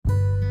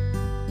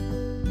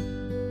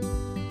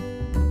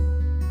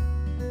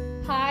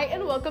Hi,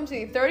 and welcome to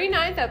the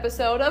 39th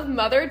episode of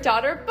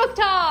Mother-Daughter Book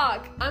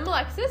Talk. I'm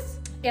Alexis.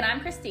 And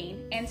I'm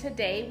Christine, and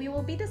today we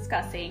will be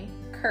discussing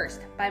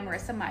Cursed by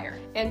Marissa Meyer.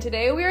 And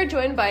today we are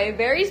joined by a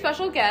very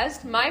special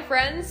guest, my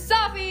friend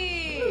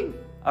Safi.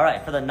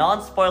 Alright, for the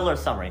non-spoiler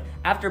summary,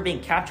 after being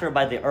captured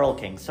by the Earl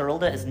King,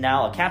 Serilda is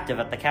now a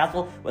captive at the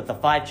castle with the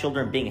 5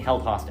 children being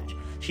held hostage.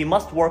 She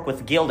must work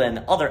with Gilda and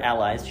other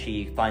allies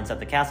she finds at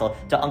the castle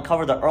to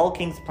uncover the Earl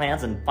King's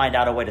plans and find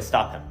out a way to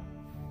stop him.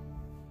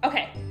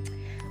 Okay,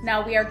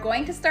 now we are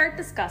going to start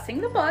discussing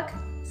the book,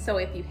 so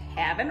if you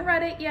haven't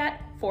read it yet,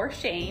 for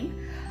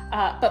shame,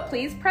 but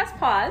please press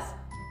pause,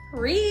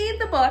 read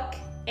the book,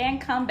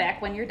 and come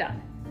back when you're done.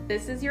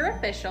 This is your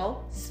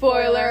official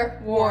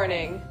Spoiler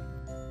warning.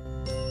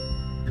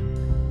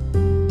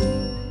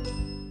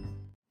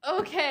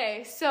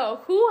 Okay,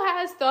 so who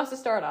has thoughts to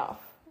start off?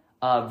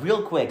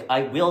 Real quick,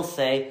 I will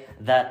say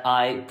that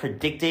I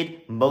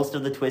predicted most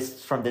of the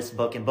twists from this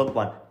book in book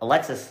 1.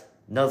 Alexis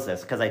knows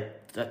this because I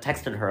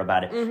texted her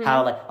about it.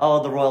 How,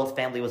 the royal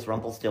family was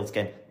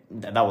Rumpelstiltskin.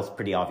 That was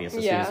pretty obvious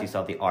as soon as you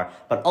saw the R.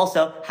 But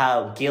also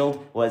how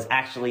Gild was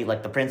actually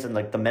the prince and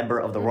the member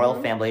of the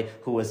royal family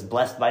who was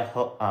blessed by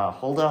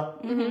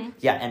Hulda.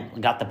 Yeah,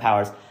 and got the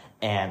powers.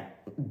 And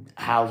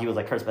how he was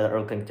cursed by the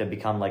Earl King to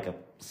become a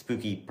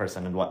spooky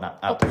person and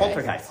whatnot.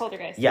 Poltergeist.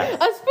 Yeah. A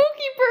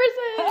spooky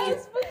person!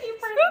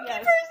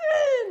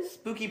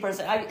 Spooky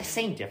person.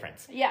 Same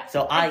difference. Yeah,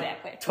 So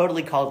exactly. I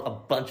totally called a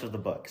bunch of the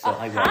books. So A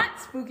I hot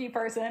spooky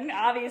person,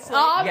 obviously.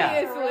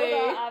 Obviously.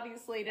 Serilda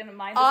obviously didn't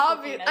mind the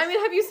spookiness. I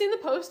mean, have you seen the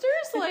posters?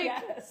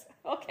 Yes.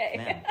 Okay.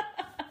 Man.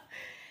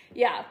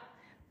 Yeah.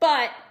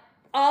 But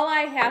all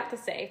I have to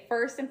say,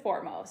 first and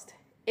foremost,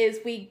 is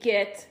we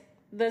get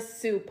the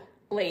soup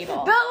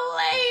ladle. The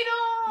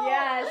ladle!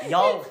 Yes.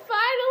 Y'all- It's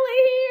finally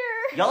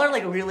here! Y'all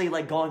are really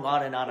going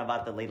on and on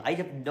about the ladle. I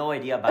have no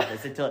idea about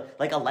this until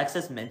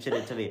Alexis mentioned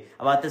it to me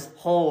about this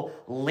whole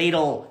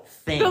ladle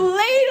thing. The ladle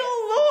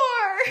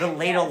lore! The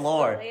ladle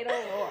lore. The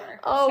ladle lore.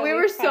 Oh, we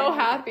were so finally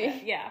happy. get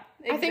that. Yeah.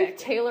 I think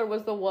exactly. Taylor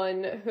was the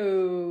one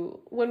who,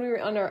 when we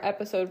were on our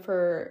episode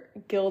for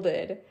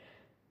Gilded,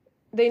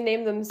 they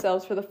named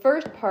themselves for the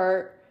first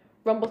part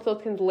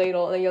Rumpelstiltskin's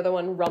ladle and the other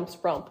one Rump's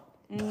Rump.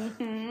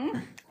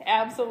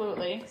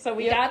 Absolutely. So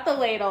we got the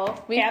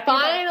ladle. We Happy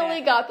about finally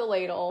that. got the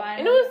ladle.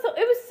 And Finally.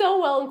 it was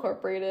so well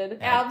incorporated.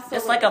 Absolutely.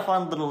 It's like a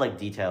fun little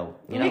detail,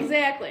 you know?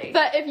 Exactly.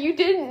 That if you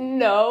didn't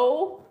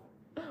know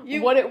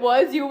what it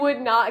was, you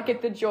would not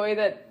get the joy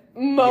that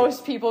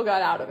most people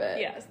got out of it.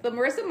 Yes, the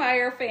Marissa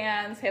Meyer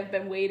fans have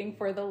been waiting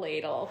for the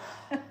ladle.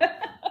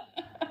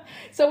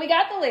 So we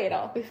got the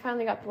ladle. We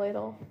finally got the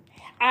ladle.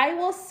 I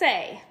will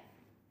say,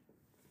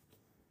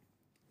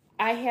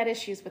 I had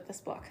issues with this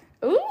book.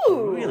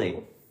 Ooh.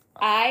 Really?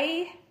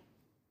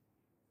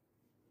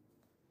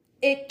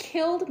 It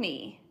killed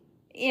me,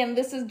 and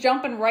this is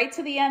jumping right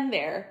to the end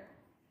there,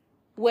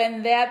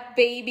 when that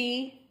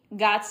baby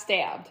got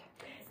stabbed.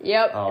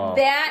 Yep. Oh.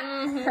 That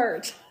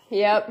hurt.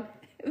 Yep.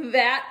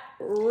 That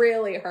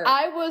really hurt.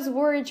 I was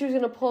worried she was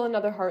going to pull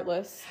another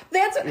Heartless.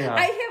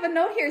 I have a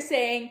note here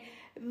saying,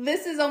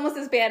 this is almost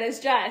as bad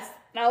as Jess.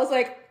 And I was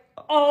like,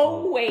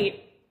 oh,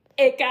 wait,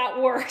 it got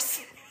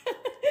worse.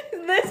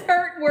 This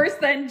hurt worse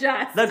than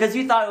Jess. No, because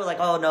you thought it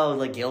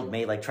was Gild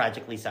may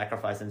tragically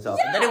sacrifice himself.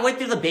 And then it went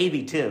through the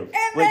baby too.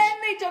 And then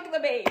they took the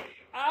baby.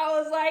 I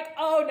was like,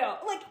 oh no.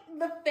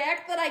 The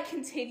fact that I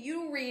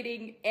continue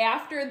reading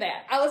after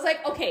that, I was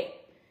like, okay,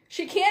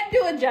 she can't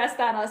do a jest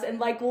on us and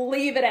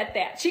leave it at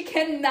that. She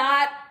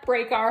cannot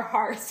break our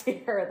hearts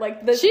here.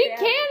 She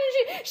can.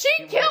 She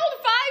killed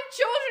 5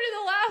 children in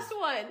the last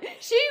one.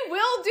 She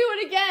will do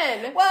it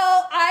again.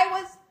 Well, I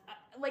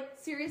was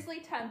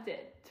seriously tempted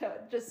to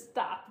just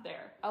stop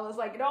there. I was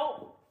like,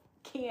 no,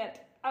 can't.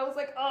 I was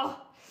like, oh,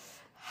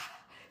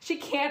 she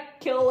can't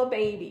kill a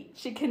baby.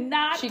 She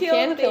cannot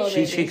kill the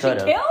baby. She could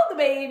have. She killed the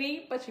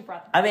baby, but she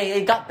brought the baby. I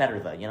mean, it got better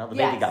though, the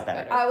baby got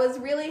better. I was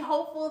really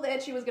hopeful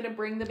that she was going to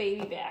bring the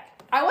baby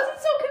back. I wasn't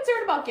so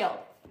concerned about Gil.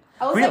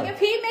 I was Really? like, if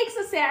he makes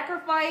a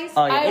sacrifice,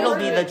 Oh, yeah, it'll would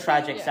be the continue.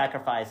 tragic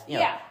sacrifice,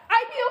 Yeah,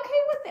 I'd be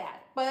okay with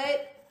that.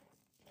 But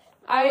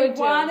I I would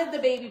too. wanted the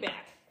baby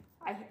back.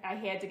 I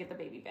had to get the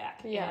baby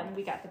back. Yeah. And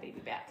we got the baby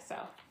back, so.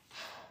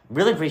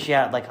 Really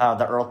appreciate how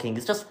the Earl King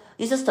is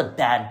he's just a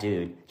bad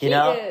dude, you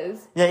know? He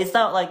is. Yeah, it's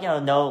not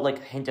no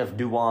hint of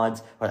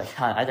nuance or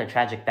either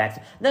tragic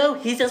back. No,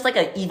 he's just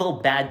an evil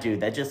bad dude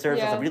that just serves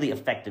as a really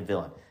effective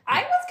villain.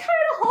 I was kind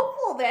of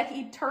hopeful that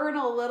he'd turn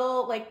a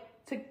little,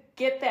 to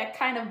get that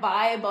kind of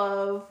vibe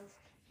of,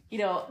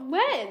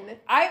 When?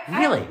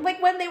 Really?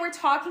 when they were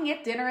talking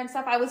at dinner and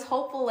stuff, I was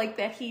hopeful,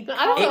 that he'd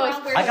I don't know.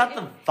 I got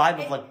the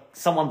vibe of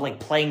someone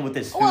playing with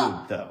his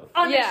food though.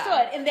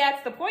 Understood, and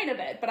that's the point of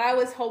it. But I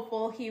was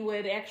hopeful he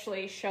would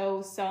actually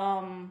show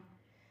some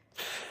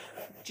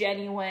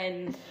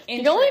genuine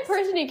interest. The only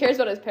person he cares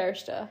about is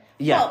Perishta.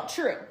 Yeah. Well,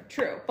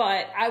 true.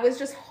 But I was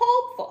just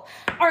hopeful.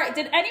 All right,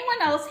 did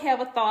anyone else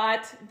have a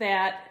thought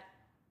that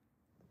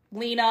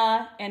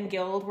Lena and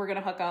Gild were going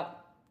to hook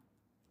up?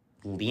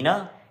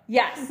 Lena?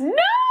 Yes. No!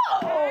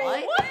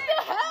 What? What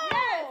the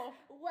hell?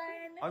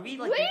 When Are we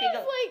Lena's thinking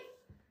of...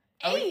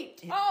 Are we-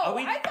 8. Oh, are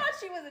we- I thought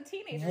she was a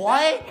teenager.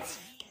 What?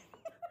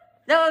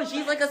 No,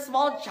 she's like a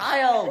small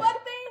child.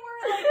 But they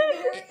were like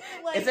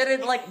very like. Isn't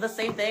it like the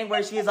same thing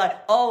where she's like,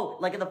 oh,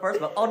 like in the first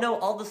book, oh no,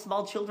 all the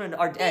small children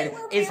are dead.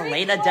 were Is very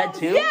Lena close. dead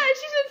too? Yeah,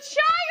 she's a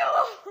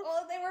child.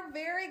 Well, they were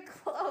very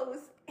close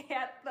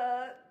at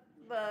the.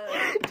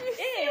 Do you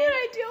see what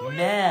I deal with?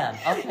 Man,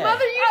 okay.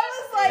 Mother, you I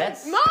just was like,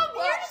 That's- Mom,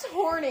 you're just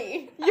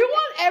horny. You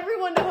want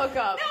everyone to hook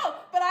up. No,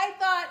 but I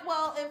thought,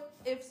 well,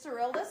 if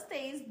Cerilda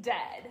stays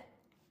dead,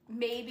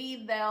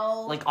 maybe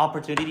they'll. Like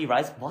opportunity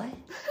rise? What?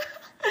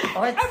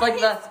 Oh, it's I mean, like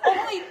he's the.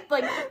 only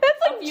like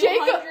That's a like few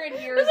Jacob.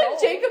 hundred years That's like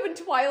old. Jacob in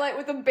Twilight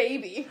with a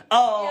baby.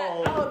 Oh.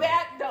 Yeah. Oh,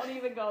 that don't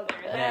even go there.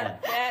 Yeah.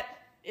 That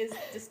is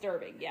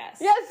disturbing. Yes.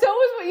 Yeah, so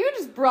is what you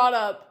just brought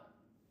up.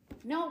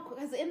 No,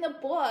 because in the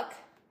book,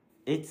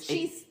 It's.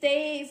 she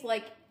stays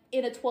like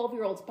in a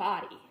 12-year-old's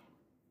body.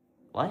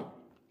 What?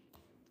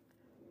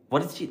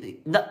 What is she?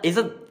 No,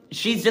 isn't.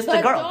 She's just The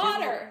a girl.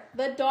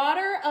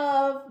 daughter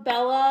of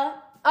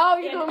Bella Oh,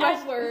 you're and going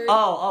back. Edward.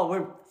 Oh,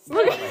 we're.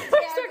 We're Yeah,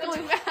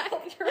 circling the back.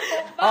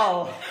 12-year-old body.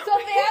 Oh. So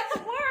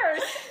that's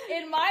worse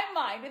in my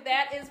mind.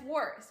 That is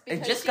worse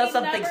It's because just she because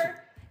something's. never.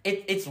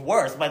 It's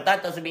worse, but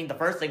that doesn't mean the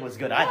first thing was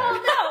good either.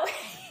 Well, no,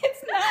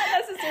 it's not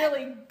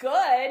necessarily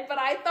good, but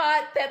I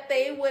thought that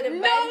they would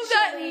eventually. No,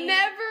 that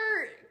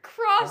never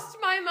crossed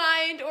my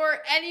mind or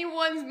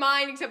anyone's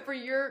mind except for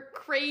your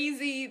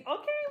crazy. Okay,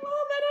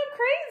 well then I'm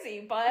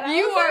crazy, but I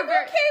You was are like,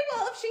 very- okay.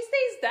 Well, if she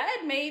stays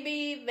dead,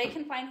 maybe they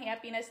can find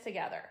happiness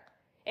together.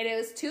 And it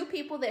was two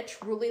people that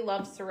truly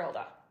loved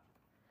Cerilda.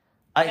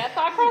 That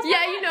thought crossed my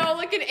Yeah, mind. you know,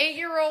 like an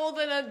 8-year-old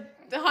and a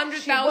She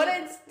 100,000.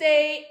 wouldn't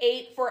stay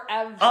 8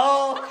 forever.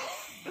 Oh.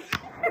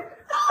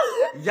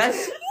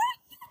 Yes.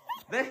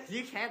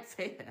 You can't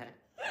say that.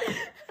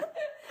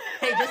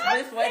 Hey, just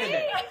this way She'd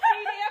today.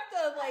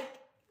 have to like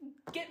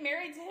get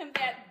married to him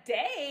that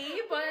day,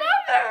 but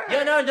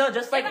No,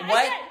 just like And I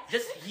what? said-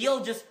 Just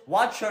he'll just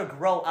watch her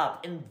grow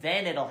up, and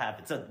then it'll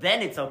happen. So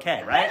then it's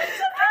okay, right? it's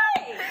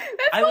okay.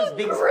 That's I was called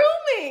being-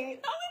 grooming.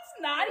 No,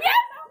 it's not.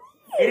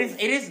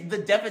 It is the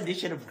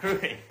definition of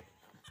grooming.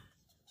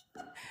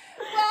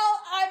 Well,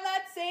 I'm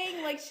not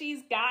saying like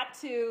she's got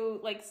to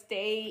like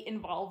stay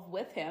involved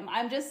with him.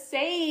 I'm just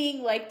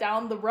saying like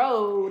down the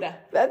road.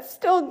 That's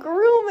still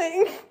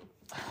grooming.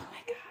 Oh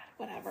my god,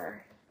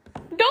 whatever.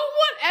 Don't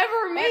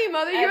whatever me,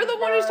 Mother. You're the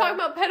one who's talking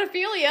about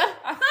pedophilia.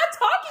 I'm not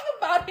talking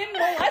about him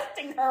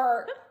molesting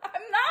her.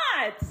 I'm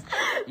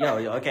not.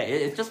 Yo, okay,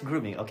 it's just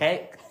grooming,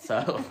 okay?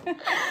 So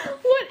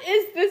What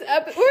is this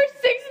episode? We're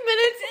 6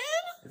 minutes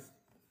in.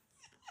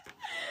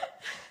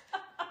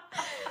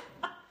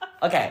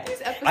 okay,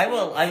 episodes I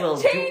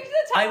will Change do.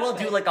 the I will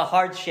topic. do like a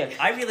hard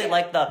shift. I really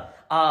like the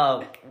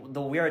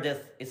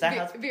Weirdeth. Is that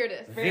how?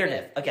 Virdith.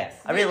 Virdith. Okay,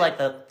 I really like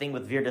the thing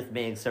with Virdith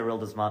being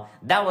Cyrilda's mom.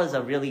 That was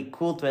a really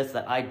cool twist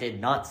that I did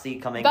not see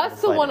coming.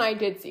 That's the one I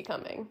did see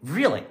coming.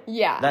 really.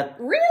 Yeah. That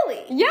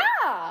Really?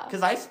 Yeah.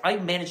 because I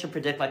managed to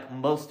predict like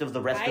most of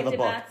the rest I of the did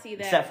book, not see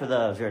that. Oh, except for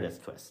the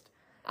Virdith twist.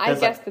 I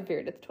 'Cause, guessed the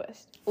Virdith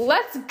twist.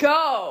 Let's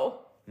go.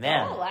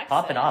 Man, Oh, Alexis.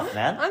 popping off,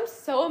 man. I'm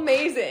so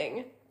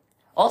amazing.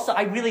 Also,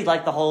 I really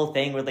like the whole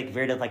thing where like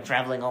Virdith like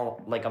traveling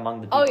all like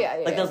among the Oh, yeah,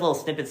 yeah, like yeah. those little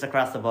snippets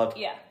across the book.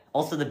 Yeah.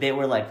 Also, the bit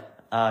where like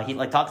he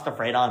like talks to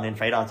Freydon and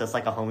Freydon's just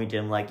like a homie to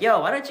him, like, yo,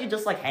 why don't you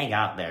just like hang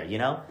out there? You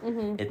know,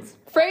 it's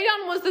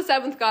Freydon was the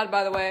seventh god,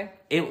 by the way.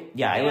 it was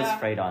Yeah.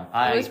 Freydon.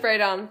 It was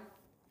Freydon.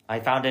 I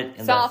found it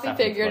in the Safi seventh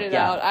figured book, it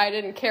yeah. out. I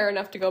didn't care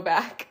enough to go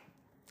back.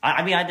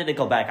 I mean, I didn't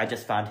go back. I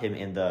just found him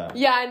in the.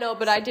 Yeah, I know,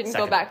 but I didn't go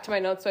Second. back to my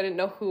notes, so I didn't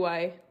know who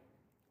I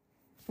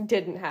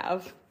didn't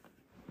have.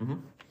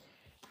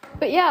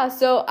 But yeah,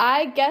 so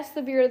I guessed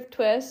the Virdith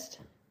twist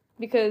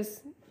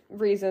because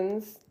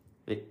reasons.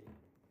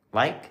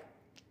 Like,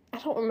 I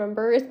don't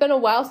remember. It's been a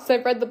while since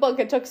I've read the book.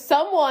 It took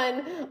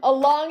someone a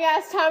long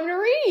ass time to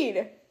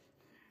read.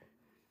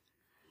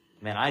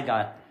 man,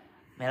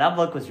 that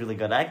book was really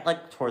good. I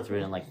like tore through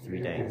it in like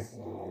 3 days.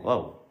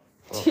 Whoa.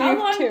 How You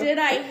long too. did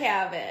I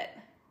have it?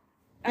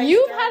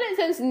 You've had it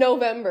since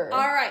November. All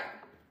right.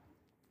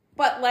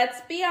 But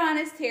let's be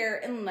honest here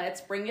and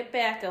let's bring it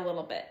back a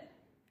little bit.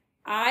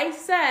 I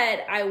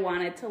said I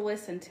wanted to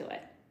listen to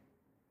it.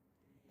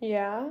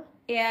 Yeah.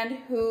 And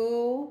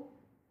who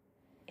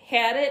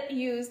had it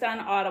used on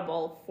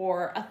Audible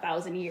for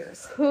 1,000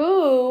 years?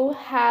 Who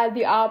had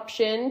the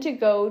option to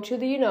go to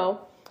the,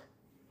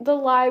 the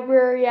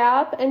library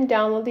app and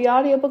download the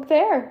audiobook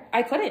there?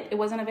 I couldn't. It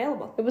wasn't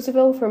available. It was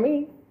available for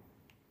me.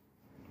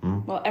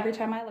 Well, every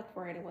time I looked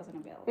for it, it wasn't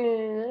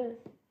available.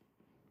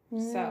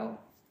 Mm. So,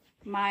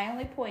 my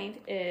only point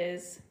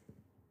is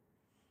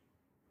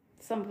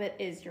some of it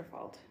is your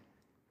fault.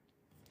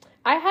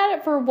 I had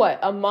it for what,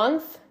 a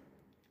month?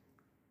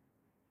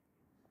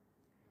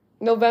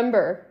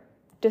 November,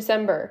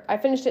 December. I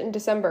finished it in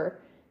December.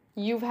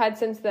 You've had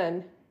since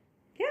then.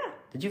 Yeah.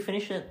 Did you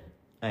finish it?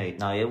 Hey,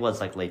 no, it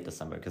was like late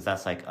December because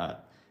that's like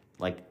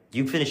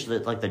you finished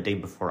it like the day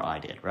before I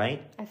did,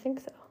 right? I think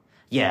so.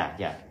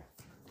 Yeah.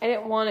 I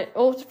didn't want it.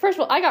 Well, first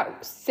of all, I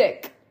got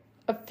sick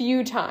a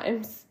few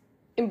times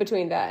in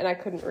between that, and I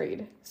couldn't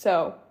read.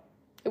 So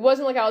It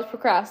wasn't like I was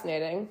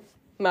procrastinating,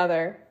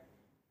 Mother.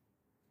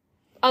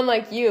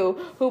 Unlike you,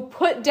 who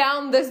put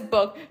down this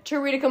book to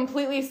read a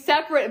completely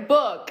separate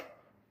book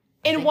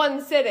in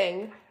one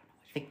sitting.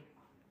 I think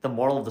the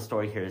moral of the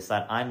story here is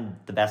that I'm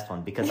the best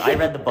one because I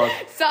read the book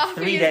Sophie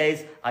 3 is-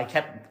 days.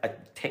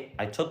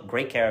 I took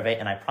great care of it,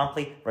 and I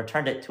promptly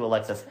returned it to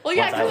Alexis. Well,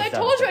 yeah, once because was I done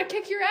told with you it. I'd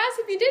kick your ass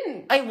if you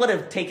didn't. I would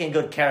have taken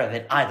good care of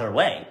it either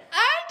way.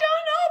 I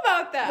don't know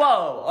about that.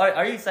 Whoa,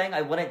 are you saying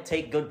I wouldn't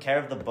take good care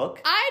of the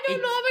book? I don't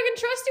know It's- if I can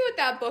trust you with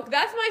that book.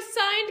 That's my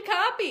signed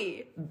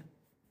copy.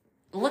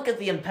 Look at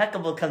the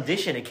impeccable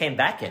condition it came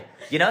back in.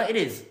 You know, it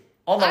is I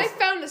almost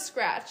found a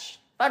scratch.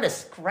 not a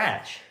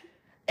scratch.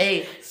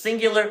 A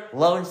singular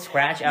lone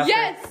scratch after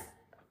Yes!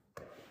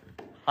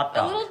 hot A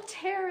dog. little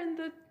tear in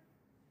the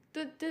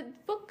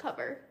book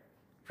cover.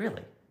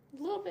 Really?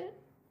 A little bit.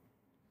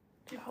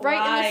 Right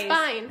in the Lies.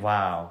 spine.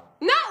 Wow.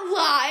 Not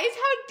lies.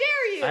 How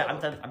dare you?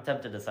 I'm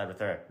tempted to side with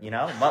her. You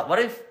know, what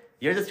if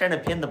you're just trying to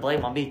pin the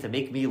blame on me to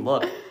make me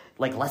look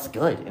like less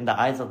good in the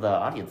eyes of the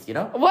audience? You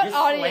know, What You're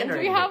audience?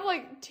 slandering We me. have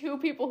like 2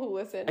 people who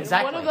listen.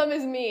 Exactly. And one of them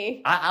is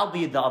me. I'll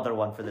be the other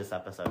one for this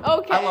episode.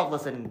 Okay. I love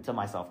listening to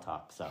myself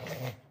talk. So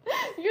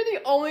You're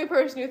the only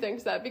person who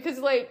thinks that because,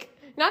 like,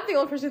 not the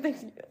only person who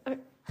thinks.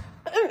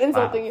 I'm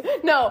insulting you.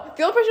 No,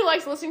 the only person who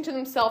likes listening to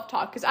themselves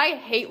talk because I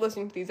hate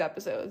listening to these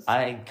episodes.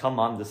 I come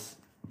on this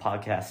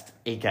podcast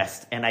a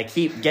guest, and I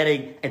keep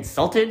getting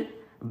insulted,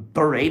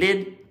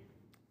 berated.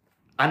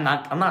 I'm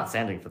not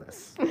standing for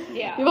this.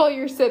 Yeah. Well,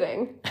 you're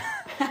sitting.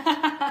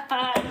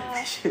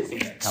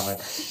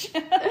 Comment.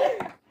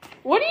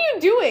 What are you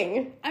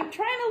doing? I'm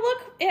trying to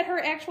look at her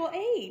actual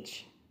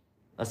age.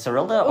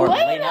 Cyrilda or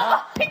Lena! Lena?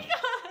 Oh my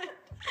god!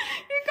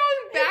 You're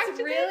going back It's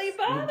to really this?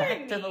 bothering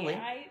Back to me. the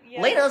Lena.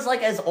 Yeah. Lena's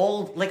like as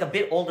old, like a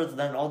bit older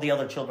than all the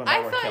other children that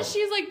I were thought killed.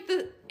 she's like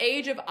the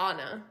age of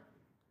Anna.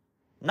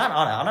 Not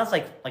Anna. Anna's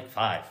like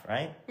 5,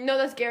 right? No,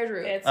 that's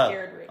Gertrude. It's Oh,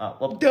 scared Ruth. oh,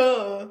 well,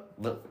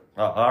 Duh.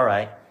 all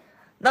right.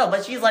 No,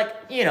 but she's like,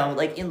 you know,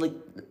 like in like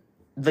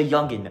the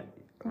youngin.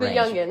 The range.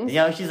 youngins. You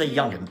know, she's a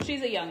youngin.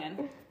 She's a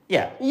youngin.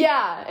 Yeah.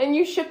 Yeah, and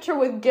you shipped her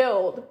with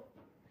Guild.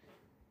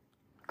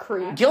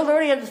 Creep. Guild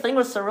already had this thing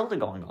with Cyrilda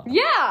going on.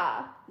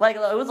 Yeah. Like,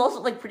 it was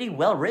also like pretty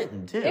well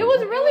written too. It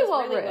was It really was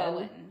well really written. well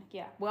written.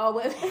 Yeah. Well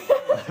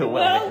written.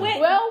 Well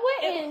written. Well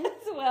written. It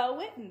was well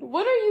written.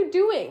 What are you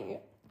doing?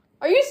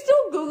 Are you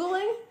still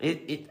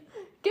Googling?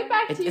 Get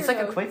back to your It's like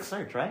a notes. quick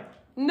search, right?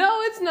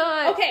 No, it's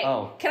not. Okay.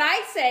 Oh. Can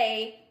I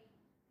say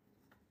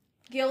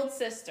Guild's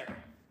sister?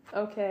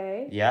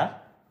 Okay. Yeah.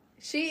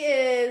 She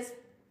is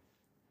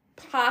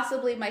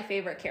possibly my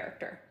favorite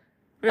character.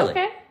 Really?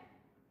 Okay.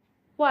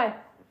 Why?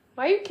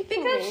 Why are you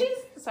kicking Because me?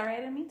 she's sorry, I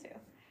didn't mean to.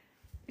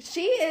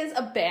 She is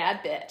a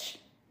bad bitch.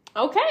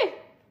 Okay.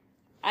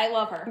 I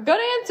love her. Good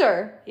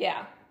answer.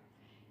 Yeah.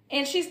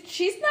 And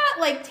she's not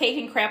like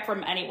taking crap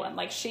from anyone.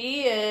 Like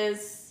she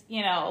is,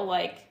 you know,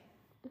 like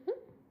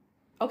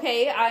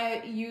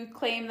okay, you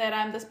claim that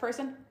I'm this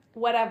person.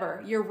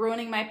 Whatever. You're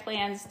ruining my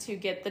plans to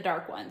get the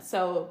Dark One.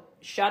 So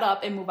shut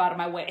up and move out of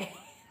my way.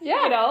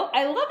 Yeah. You know,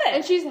 I love it.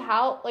 And she's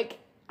how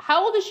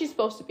old is she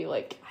supposed to be?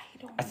 Like, I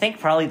don't I think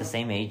probably the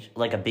same age,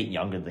 like a bit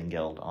younger than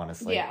Guild,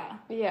 honestly. Yeah.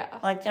 yeah.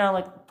 Like, you know,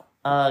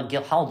 like,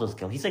 Guild, how old is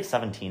Guild? He's like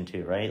 17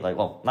 too, right? Like,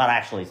 well, not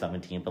actually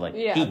 17, but like,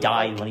 Yeah, he but,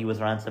 died like- when he was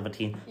around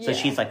 17. So Yeah.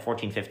 she's like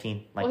 14,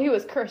 15. Like, Well, he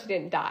was cursed. He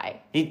didn't die.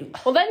 he,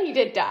 Well, then he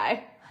did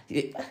die.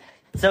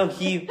 so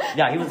he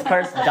was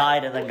cursed,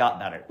 died, and then got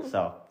better.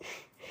 So,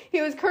 He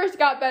was cursed,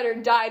 got better,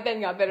 died, then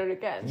got better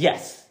again.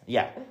 yes,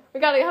 yeah. We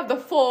gotta have the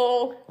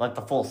full. Like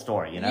the full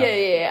story, you know?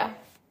 Yeah.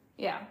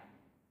 Yeah.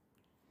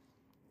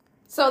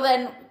 So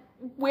then,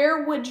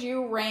 where would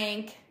you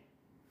rank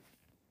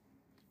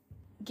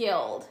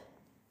Guild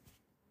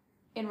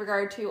in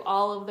regard to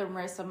all of the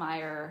Marissa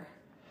Meyer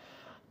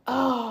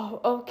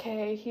Oh,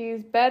 okay.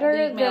 He's better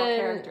lead than male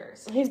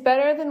characters? He's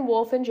better than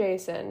Wolf and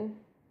Jason.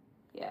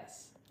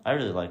 Yes. I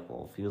really like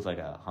Wolf. He was like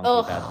a hunky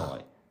Ugh. bad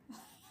boy.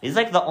 He's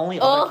like the only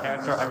other Ugh.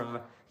 character I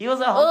remember. He was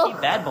a hunky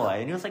Ugh. bad boy,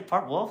 and he was like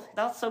part wolf.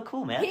 That was so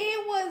cool, man. He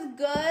was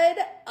good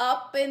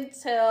up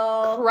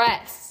until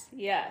Cress.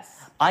 yes.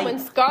 When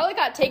Scarlet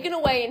got taken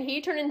away and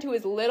he turned into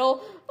his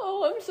little,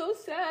 oh, I'm so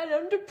sad,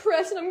 I'm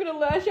depressed, and I'm gonna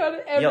lash out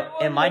at everyone.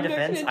 in my I'm gonna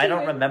defense, get I don't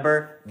into it."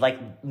 remember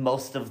like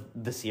most of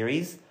the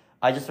series.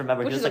 I just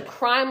remember Which he is was a like,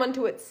 crime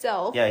unto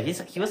itself. yeah,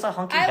 he was a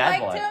hunky I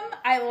bad liked boy. him.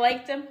 I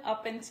liked him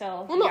up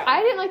until Well, no, yeah,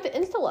 I didn't like the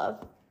insta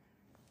love.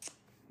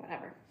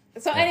 whatever.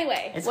 So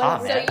anyway, It's well,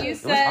 hot, so man. you It was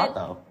said hot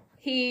though.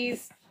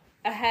 he's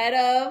ahead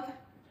of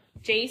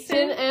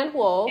Jason Jason and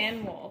Wolf.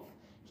 and Wolf.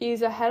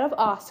 He's ahead of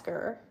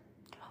Oscar.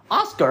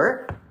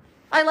 Oscar,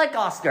 I like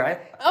Oscar. Okay,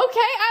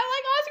 I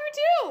like Oscar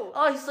too.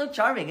 Oh, he's so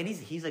charming, and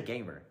he's a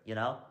gamer. You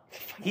know,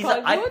 he's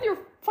God, a, you with your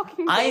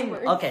fucking I'm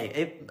gamers.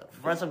 okay.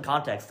 For some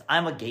context,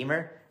 I'm a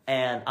gamer,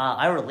 and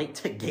I relate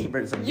to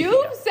gamers. in You've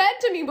media. said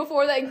to me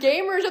before that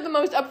gamers are the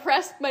most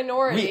oppressed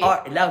minority. We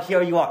are now.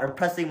 Here you are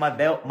impressing my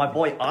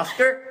boy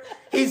Oscar.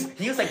 He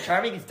was like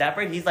charming. He's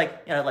dapper. He's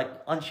like like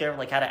unsure of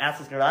like how to ask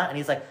this girl out, and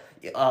he's like,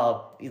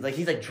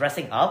 he's like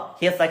dressing up.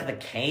 He has like the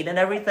cane and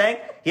everything.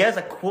 He has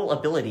a cool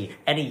ability,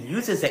 and he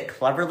uses it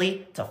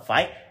cleverly to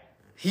fight.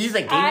 He's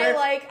a gamer. I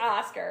like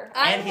Oscar.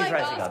 I And he's like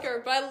rising up.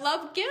 Oscar, but I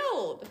love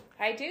Guild.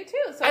 I do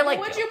too. So I like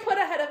who would Guild. you put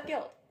ahead of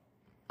Guild?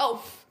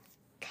 Oh,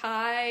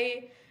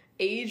 Kai,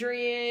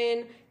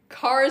 Adrian,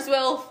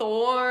 Carswell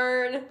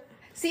Thorne.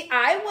 See,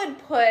 I would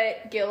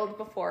put Guild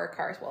before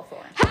Carswell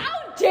Thorne.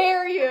 How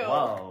dare you?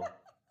 Whoa.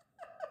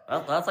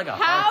 Well, that's like a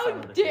hard How side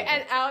of the dare table.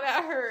 and ow,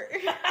 that hurt.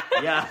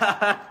 Yeah.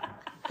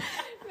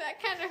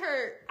 That kind of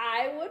hurt.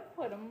 I would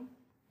put him.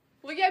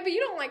 Well, yeah, but you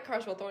don't like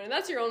Carswell Thorne, and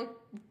that's your own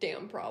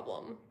damn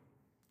problem.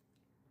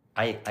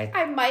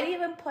 I might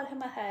even put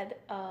him ahead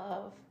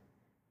of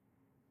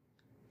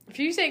If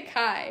you say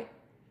Kai,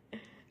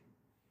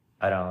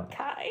 I don't.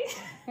 Kai.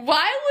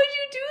 why would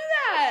you do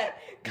that?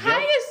 Kai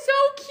Guild- is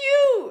so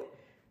cute.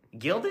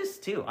 Guild is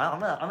too. I'm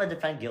gonna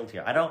defend Guild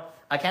here.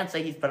 I can't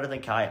say he's better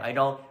than Kai. I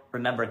don't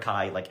remember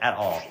Kai like at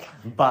all.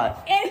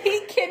 But And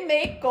he can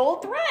make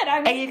gold thread. I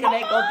mean, and he can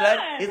make gold come good.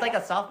 on. He's like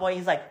a soft boy.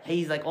 He's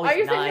like always Are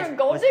you saying nice. you're a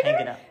gold always digger?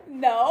 hanging out.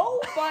 No,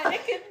 but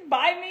it could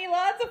buy me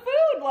lots of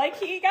food. Like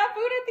he got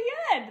food at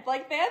the end.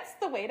 Like that's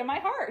the way to my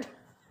heart.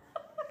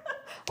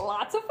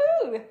 Lots of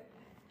food.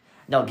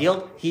 No,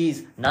 Guild.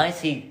 He's nice.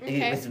 He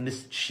Okay. was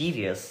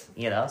mischievous.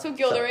 You know. So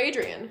Guild or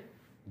Adrian?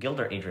 Guild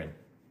or Adrian?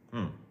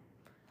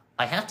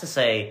 I have to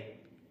say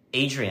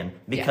Adrian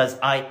because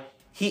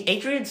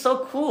Adrian's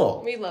so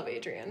cool. We love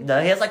Adrian.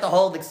 No, he has like the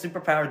whole like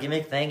superpower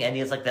gimmick thing, and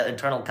he has like the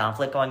internal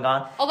conflict going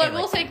on. Although and, I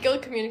will like, say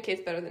Guild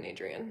communicates better than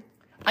Adrian.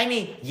 I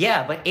mean,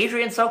 yeah, but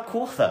Adrian's so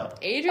cool though.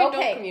 Adrian Okay.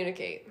 don't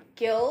communicate.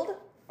 Guild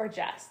or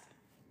Jest?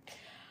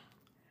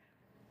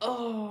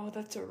 Oh,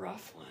 that's a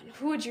rough one.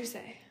 Who would you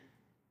say?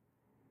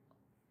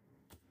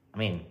 I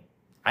mean,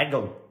 I'd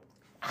go.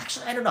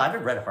 Actually, I don't know. I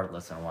haven't read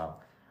Heartless in a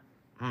while.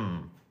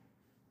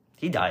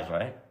 He dies,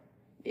 right?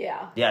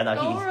 Yeah. Yeah, no,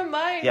 Don't he's.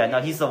 remind Yeah, me.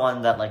 no, he's the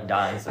one that like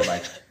dies or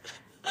like.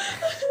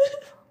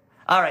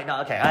 All right,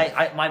 no, okay.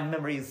 I my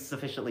memory is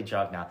sufficiently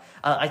jogged now.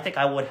 I think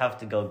I would have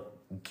to go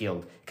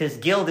Guild because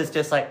Guild is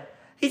just like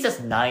he's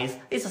just nice.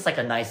 He's just like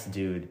a nice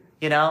dude,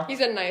 you know. He's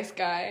a nice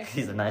guy.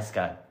 He's a nice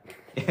guy,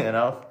 you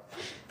know.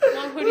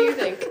 Well, who do you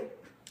think?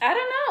 I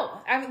don't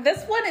know. I mean,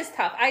 this one is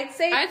tough. I'd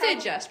say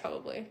Jess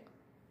probably.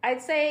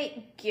 I'd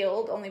say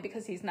Guild only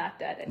because he's not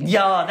dead anymore.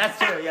 Yeah, that's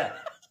true. Yeah.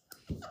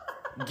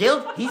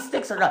 Guild, he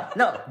sticks around.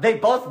 No, they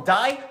both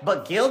die,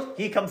 but Guild,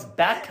 he comes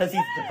back because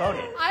he's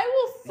devoted.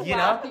 I will You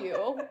know? slap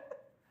you.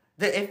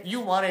 If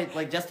you wanted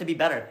like just to be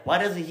better, why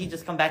doesn't he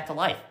just come back to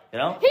life? You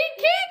know? He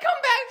can't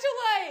come back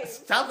to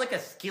life Sounds like a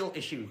skill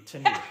issue to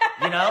me.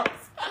 You know?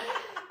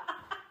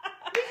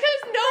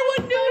 because no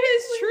one knew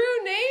his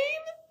true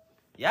name.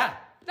 Yeah.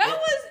 That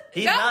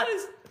He's was not-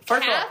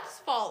 first of all, Kath's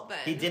fault then.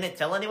 He didn't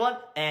tell anyone,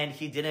 and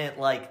he didn't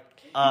like.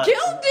 Guild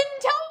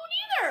didn't tell him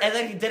either. And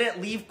then he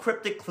didn't leave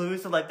cryptic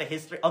clues of like the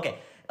history. Okay,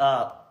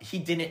 he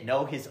didn't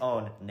know his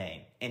own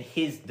name in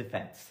his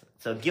defense,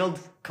 so Guild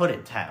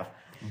couldn't have.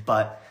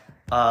 But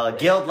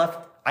Guild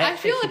left. I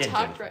feel think he didn't do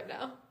attacked it. right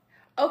now.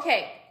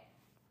 Okay.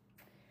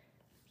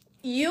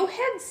 You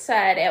had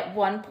said at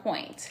one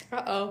point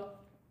Uh-oh.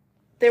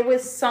 there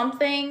was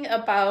something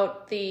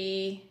about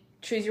the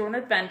Choose Your Own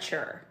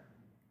Adventure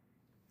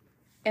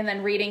and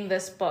then reading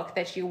this book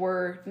that you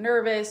were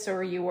nervous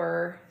or you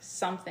were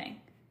something.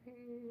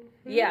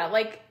 Yeah,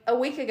 like a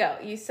week ago,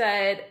 you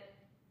said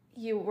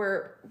you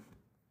were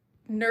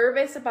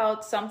nervous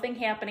about something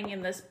happening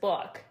in this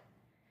book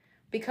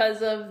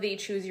because of the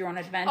Choose Your Own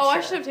Adventure. Oh,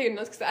 I should have taken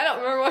notes because I don't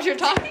remember what you're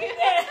talking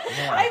about.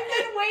 Yeah. I've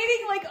been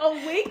waiting like a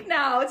week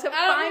now to don't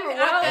find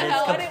remember what out the And hell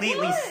it's what it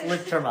completely was.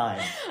 slipped her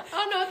mind. I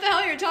don't know what the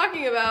hell you're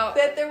talking about.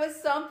 That there was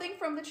something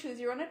from the Choose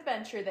Your Own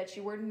Adventure that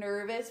you were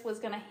nervous was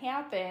going to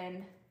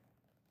happen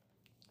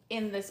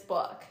in this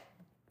book.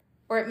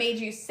 Or it made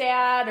you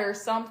sad or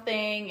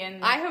something,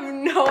 and I have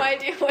no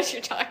idea what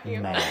you're talking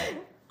about. Man.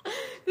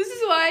 This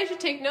is why I should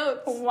take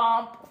notes.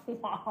 womp,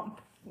 womp,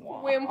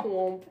 womp. Wimp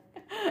womp.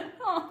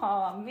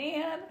 Oh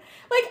man.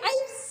 Like,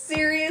 I've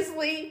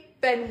seriously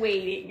been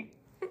waiting.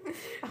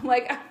 I'm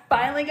like, I'm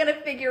finally going to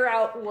figure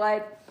out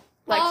what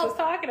Lex Oh. was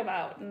talking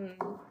about.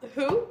 Mm.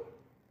 Who?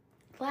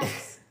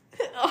 Lex.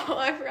 Oh,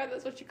 I forgot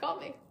that's what you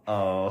called me.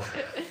 Oh.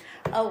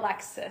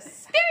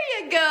 Alexis.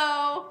 There you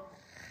go.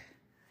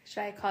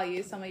 Should I call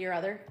you some of your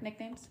other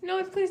nicknames?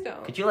 No, please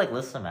don't. Could you like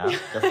list them out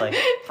just like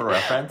for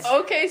reference?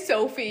 Okay,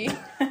 Sophie.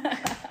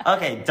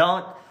 Okay,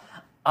 don't.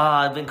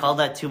 I've been called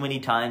that too many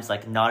times.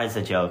 Like not as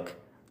a joke.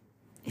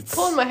 It's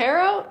Pulling my hair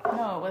out?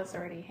 No, it was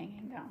already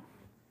hanging down.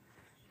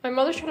 My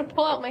mother's trying to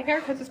pull out my hair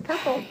because it's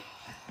purple.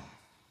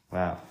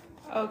 wow.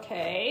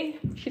 Okay.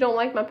 She don't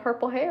like my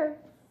purple hair.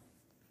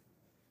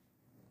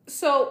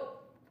 So,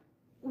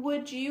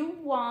 would you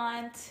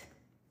want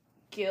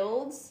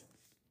Guild's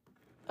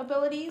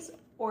abilities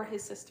or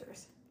his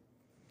sister's?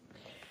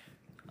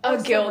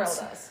 Guild's.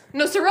 Cyrilda's.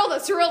 No,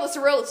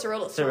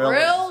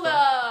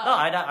 Cyrilda. No,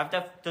 I'd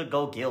have to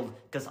go Guild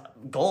because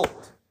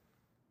gold.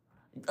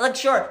 Like,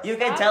 sure, you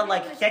can tell,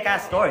 like,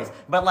 kick-ass stories,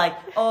 but, like,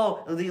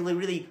 oh, really,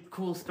 really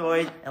cool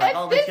stories, and, like,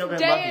 all the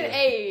children love At this day and you.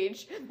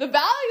 age, the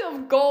value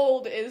of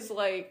gold is,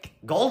 like...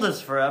 Gold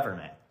is forever,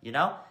 man, you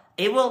know?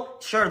 It will,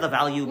 sure, the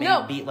value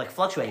may be, like,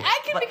 fluctuating. I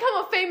can become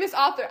a famous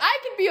author. I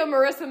can be a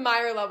Marissa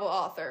Meyer level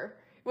author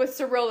with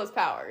Cirilla's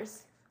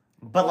powers.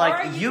 But, Or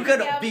like, you you could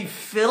could have- be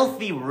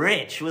filthy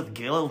rich with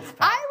guild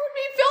power. I would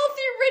be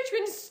filthy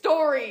rich in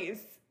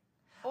stories.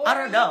 Or I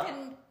don't know. you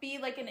can be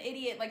like an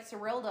idiot like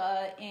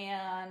Cirilda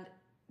and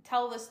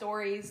tell the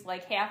stories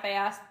like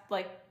half-assed,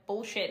 like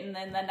bullshit, and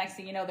then the next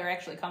thing you know, they're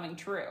actually coming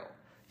true.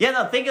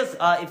 Yeah, the thing is,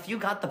 if you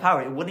got the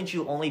power, wouldn't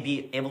you only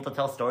be able to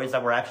tell stories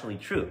that were actually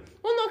true?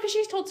 Well, no, because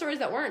she's told stories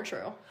that weren't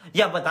true.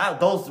 Yeah, but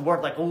those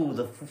weren't like, ooh,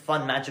 the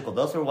fun, magical.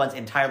 Those were ones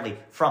entirely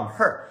from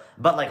her.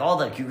 But like all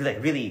the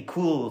like really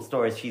cool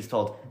stories she's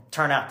told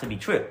turn out to be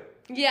true.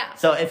 Yeah.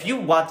 So if you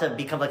want to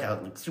become like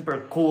a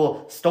super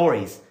cool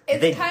stories,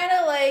 It's they kind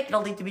of like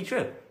don't need to be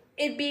true.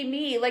 it'd be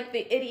me, like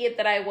the idiot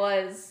that I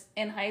was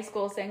in high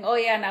school, saying, "Oh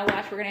yeah, now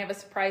watch, we're gonna have a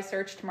surprise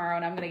search tomorrow,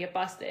 and I'm gonna get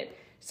busted."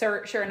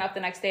 So sure enough,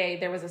 the next day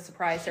there was a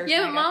surprise search.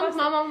 Yeah, and but I got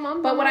busted.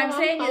 mom. But what I'm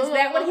saying is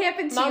that would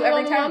happen to you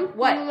every time.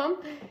 What?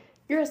 Mom,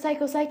 you're a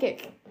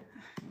psychic.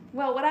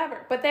 Well,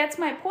 whatever. But that's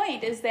my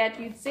point, is that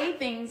you'd say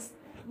things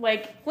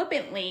like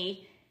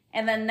flippantly,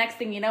 and then next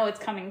thing you know, it's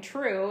coming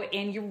true,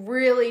 and you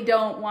really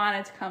don't want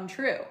it to come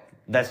true.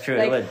 That's true.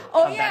 Like, it would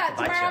oh come yeah, back to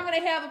bite tomorrow you. I'm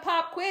going to have a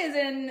pop quiz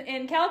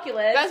in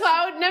calculus. That's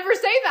why I would never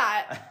say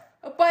that.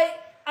 But Plus,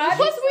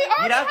 obviously, we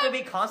already You'd have to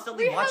be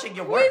constantly we watching have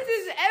your words.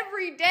 quizzes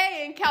every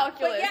day in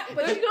calculus. But yeah,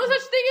 but There's you- no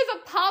such thing as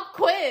a pop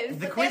quiz.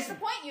 The But quiz, that's the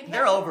point, you'd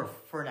they're have- over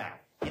for now.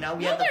 You know,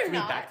 we No, have the they're 3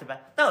 not.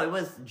 back-to-back. No, it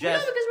was No,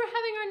 just... because we're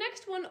having our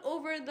next one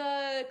over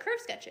the curve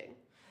sketching.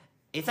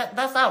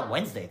 That's not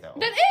Wednesday, though.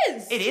 That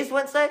is. It is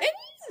Wednesday?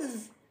 It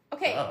is.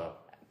 okay, Oh.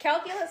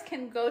 calculus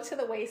can go to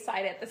the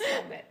wayside at this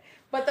moment.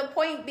 But the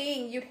point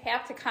being, you'd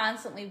have to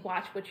constantly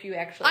watch what you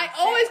actually I say.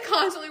 always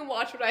constantly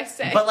watch what I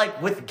say. But,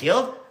 like, with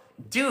Guild,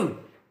 dude,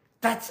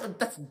 that's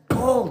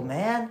gold,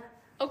 man.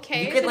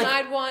 okay, you could, then like-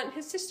 I'd want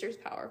his sister's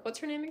power. What's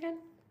her name again?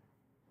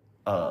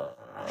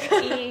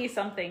 E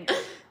something.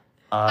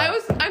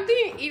 I'm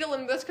thinking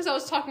Edelin, but that's because I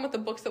was talking about the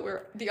books that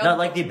were the No, other.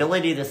 like the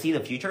ability to see the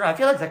future. I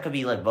feel like that could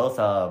be like both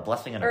a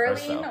blessing and a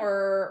curse. Erling though.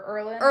 or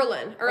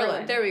Erlin?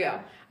 Erlin. There we go.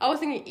 yeah. I was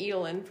thinking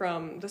Edelin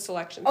from the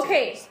selection.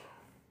 Okay. series.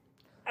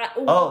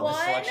 Oh, one, the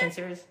selection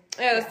series.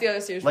 Yeah, that's the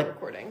other series Like- we're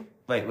recording.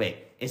 Wait.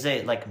 Is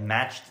it like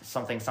matched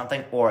something,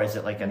 or is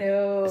it like a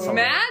No. something-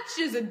 Match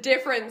is a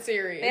different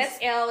series. That's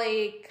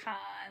Ellie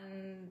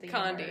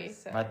Condi.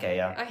 So. Okay,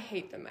 yeah. I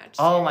hate the match.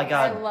 Oh my series.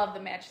 I god, love the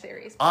match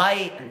series.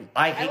 I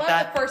I hate love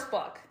that. the first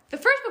book. The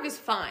first book is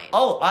fine.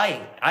 Oh,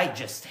 I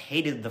just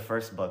hated the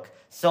first book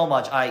so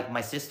much.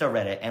 My sister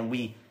read it, and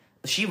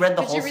she read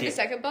the Did whole you read the series.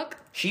 second book?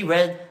 She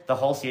read the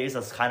whole series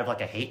as kind of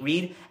like a hate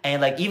read,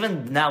 and like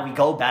even now we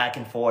go back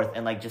and forth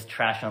and like just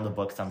trash on the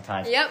book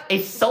sometimes. Yep.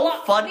 It's so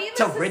Well, fun needless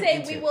to to rip say,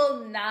 into. we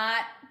will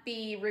not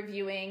be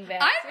reviewing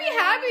that. I'd be series.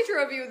 happy to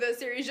review this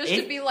series just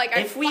to be like,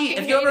 if you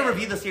hate ever it.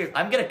 review the series,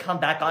 I'm gonna come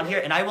back on here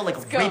and I will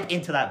like go. rip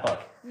into that book.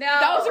 No,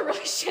 That was a really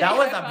shitty. That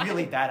was high a five.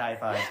 really bad high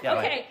five. Yeah,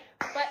 like, Okay,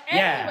 but anyway,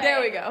 Yeah.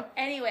 There we go.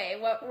 Anyway,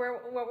 what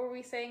were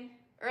we saying?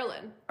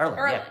 Erlin, Erlen,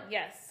 Erlin, yeah.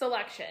 yes,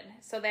 Selection.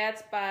 So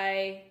that's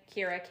by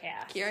Kira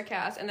Cass. Kira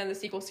Cass, and then the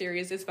sequel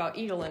series is about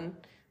Edelin,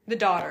 the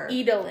daughter.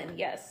 Edelin,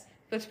 yes.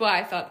 That's why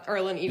I thought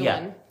Erlin, Edelin,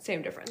 Yeah.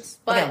 same difference.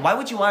 But Okay, why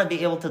would you want to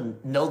be able to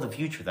know the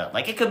future though?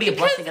 Like it could be a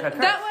Because blessing and a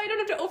curse. that way I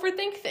don't have to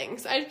overthink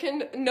things. I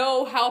can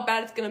know how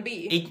bad it's gonna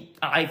be.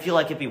 I feel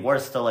like it'd be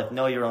worse to like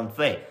know your own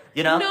fate.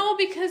 You know? No,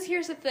 because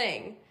here's the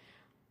thing.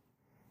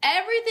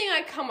 Everything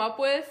I come up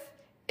with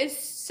is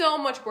so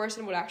much worse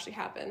than what actually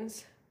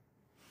happens.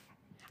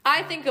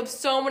 I think of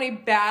so many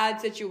bad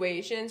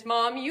situations.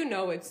 Mom, you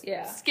know it's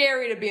Yeah.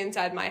 scary to be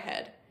inside my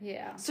head.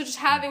 Yeah. So just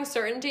having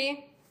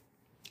certainty,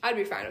 I'd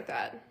be fine with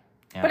that.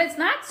 Yeah. But it's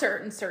not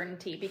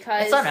certainty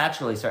because It's not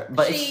actually certain,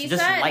 but she it's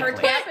just said her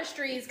likely.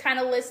 tapestries kind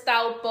of list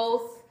out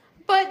both.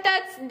 But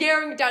that's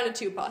narrowing it down to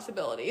 2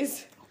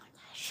 possibilities.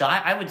 So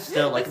I would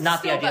still like It's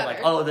not the still idea like,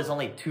 better. oh, there's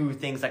only 2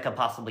 things that could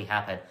possibly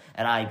happen,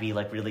 and I'd be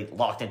like really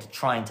locked into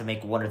trying to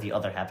make one or the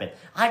other happen.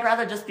 I'd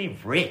rather just be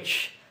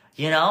rich,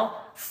 you know,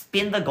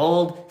 spin the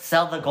gold,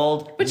 sell the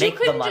gold, But you make the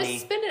couldn't money.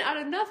 just spin it out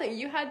of nothing.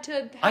 You had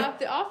to have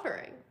the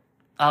offering.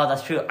 Oh,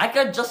 that's true. I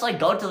could just like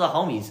go to the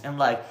homies and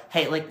like,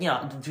 hey, like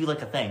do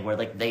like a thing where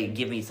like they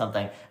give me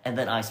something and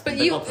then I spin But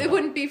the gold. for it them.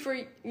 wouldn't be for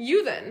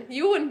you then.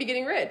 You wouldn't be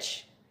getting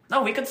rich.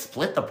 No, we could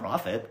split the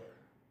profit.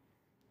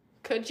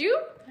 Could you?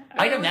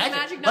 I'd Or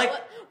imagine, like-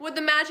 would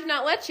the magic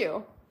not let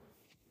you?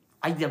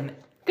 That's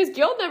Because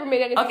Guild never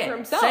made anything Okay, for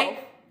himself. say-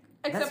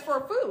 Except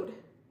for food.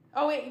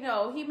 Oh wait,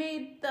 no, he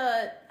made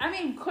the. I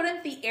mean,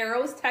 couldn't the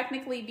arrows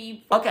technically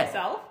be for Okay.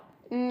 himself?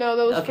 No,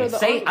 that was Okay, for the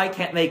say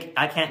army.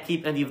 I can't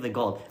keep any of the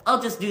gold. I'll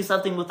just do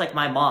something with like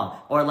my mom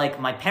or like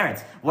my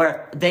parents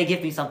where they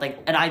give me something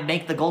and I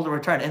make the gold in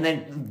return and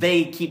then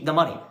they keep the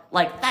money.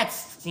 Like that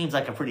seems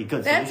like a pretty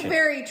good That's solution.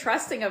 very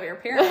trusting of your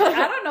parents.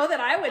 I don't know that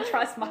I would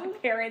trust my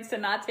parents to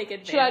not take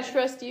advantage. Should I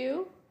trust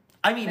you?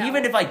 I mean, No.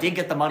 even if I did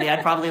get the money,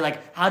 I'd probably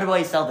like, how do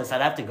I sell this?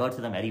 I'd have to go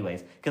to them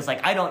anyways, because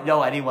like I don't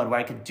know anyone where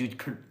I could do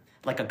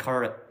like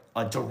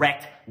a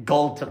direct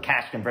gold to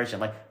cash conversion.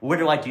 Like, where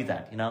do I do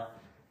that? You know,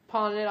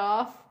 Pawn it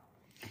off.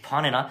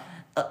 pawn it off.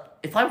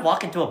 If I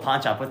walk into a pawn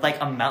shop with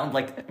like a mountain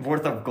like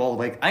worth of gold,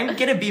 like I'm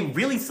gonna be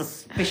really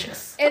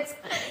suspicious.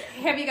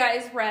 Have you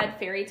guys read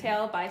Fairy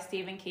Tale by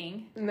Stephen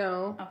King?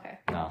 No. Okay.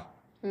 No.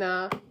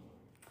 Nah.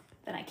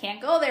 Then I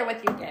can't go there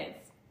with you guys.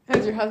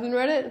 Has your husband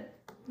read it?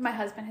 My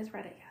husband has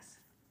read it, yes.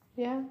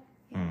 Yeah.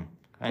 I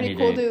Pretty need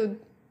cool to, dude.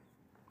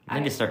 I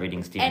need to start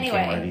reading Stephen King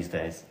Anyway. one of these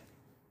days.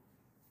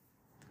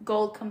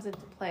 Gold comes into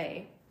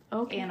play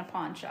Okay. in a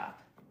pawn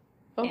shop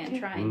Okay. and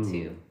trying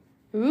to.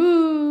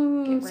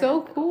 Ooh, Get rid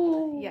so of the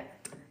cool. Yeah.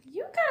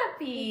 You gotta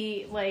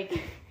be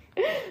like.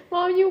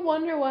 Mom, you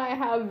wonder why I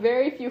have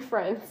very few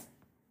friends.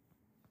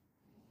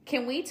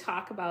 Can we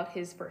talk about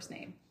his first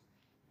name?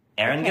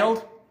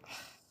 Ermengild?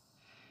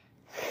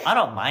 I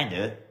don't mind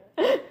it.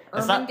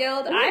 It's not-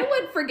 Ermengild? I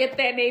would forget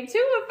that name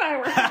too if I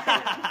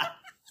were.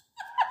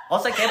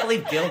 Also, I can't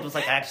believe Guild was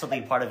like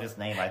actually part of his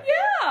name.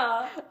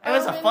 Yeah. It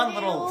was a fun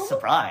little Ermengild.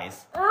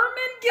 surprise.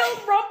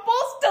 Ermengild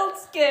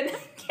Rumpelstiltskin.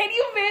 Can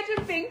you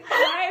imagine being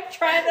 5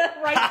 trying to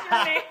write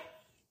your name?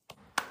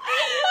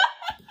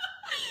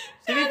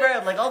 To be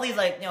fair, like all these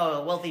like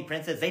wealthy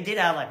princes, they did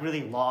have like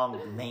really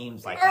long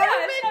names like that.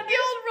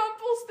 Ermengild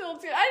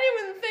Rumpelstiltskin. I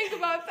didn't even think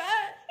about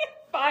that.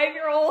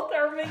 5-year-old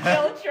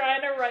Ermengild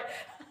trying to write.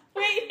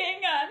 Wait,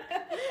 hang on.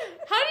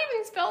 How do you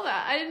even spell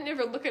that? I didn't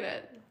ever look at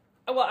it.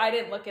 Well, I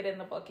didn't look it in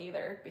the book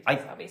either because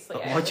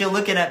obviously I What you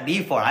looking at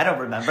me for? I don't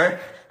remember.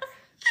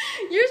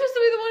 You're supposed to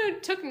be the one who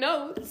took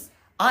notes.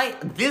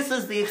 This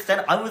is the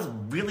extent. I was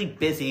really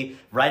busy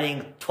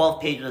writing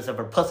 12 pages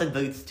over Puss in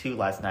Boots 2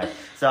 last night.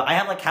 So I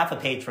have like half a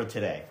page for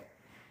today.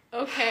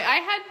 Okay, I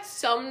had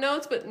some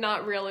notes, but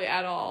not really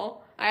at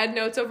all. I had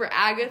notes over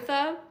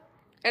Agatha,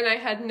 and I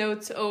had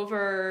notes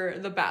over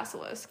the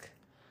basilisk,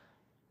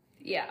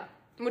 Yeah.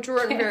 which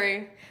weren't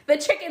very... The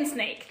chicken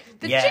snake.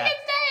 The Yeah. chicken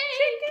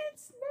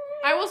snake!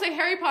 I will say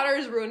Harry Potter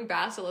has ruined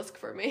basilisk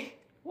for me.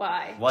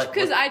 Why? What?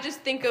 Because I just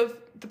think of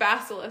the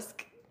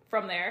basilisk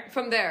From there.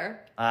 from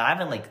there. I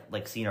haven't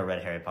like seen or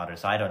read Harry Potter,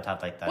 so I don't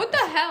have like that. What the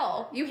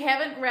hell? You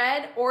haven't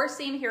read or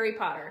seen Harry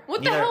Potter.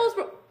 What the Neither- hell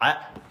is...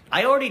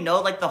 I already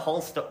know like the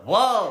whole story.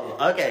 Whoa.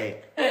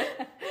 Okay.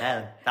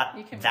 Man,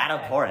 You can that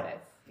read important.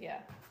 but yeah.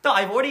 No,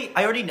 I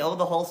already know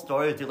the whole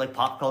story through like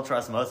pop culture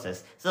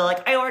osmosis. So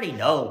like I already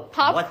know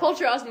Pop what-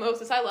 culture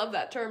osmosis. I love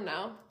that term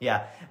now.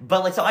 Yeah,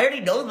 but like so I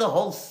already know the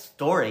whole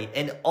story,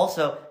 and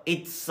also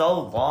it's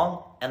so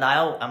long, and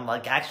I'm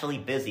like actually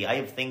busy. I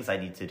have things I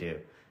need to do,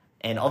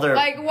 and other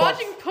Like books.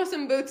 watching Puss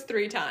in Boots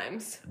 3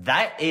 times.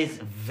 That is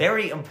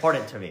very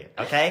important to me.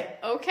 Okay,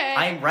 Okay.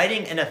 I'm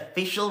writing an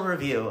official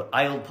review.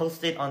 I will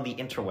post it on the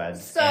interwebs.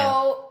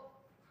 So,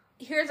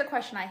 here's a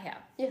question I have.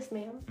 Yes,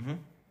 ma'am.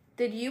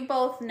 Did you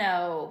both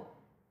know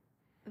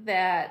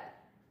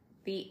that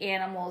the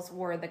animals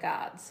were the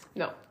gods?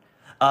 No.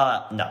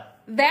 No,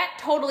 That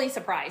totally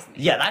surprised me.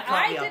 Yeah, that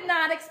caught I me up. did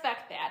not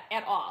expect that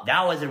at all.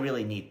 that was a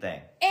really neat thing.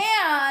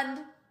 And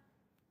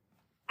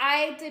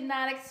I did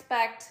not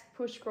expect,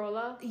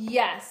 Pushkrola.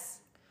 yes,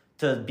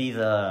 To be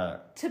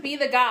the to be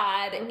the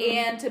god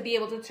and to be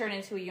able to turn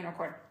into a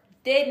unicorn.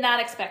 Did not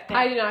expect that.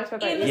 I did not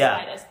expect that In the either.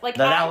 yeah, slightest. Like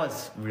no, I, that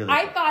was really.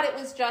 I cool. thought it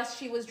was just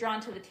she was drawn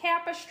to the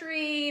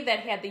tapestry that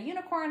had the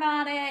unicorn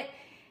on it.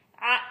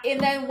 And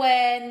then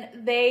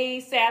when they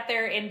sat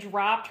there and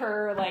dropped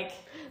her, like,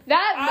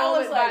 That I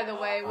was moment, like, by the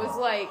way, was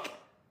like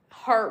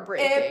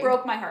heartbreaking. it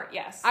broke my heart,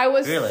 yes. I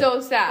was Really? so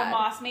the sad.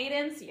 Moss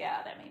Maidens,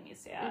 yeah, that made me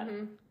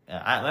sad.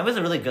 Yeah, it was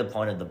a really good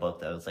point in the book.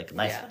 That was like a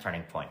nice Yeah.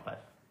 turning point,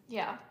 but.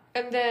 Yeah.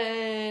 And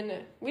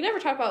then we never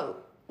talked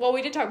about. Well,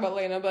 we did talk about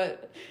Lena,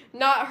 but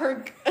not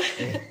her.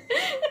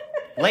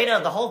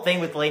 Lena, the whole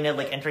thing with Lena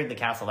like entering the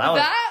castle, that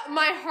was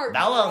my heart.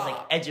 that was like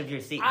dropped. edge of your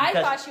seat. I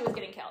because thought she was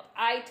getting killed.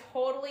 I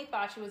totally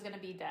thought she was going to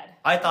be dead.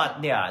 I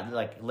thought, yeah,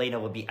 like Lena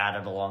would be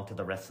added along to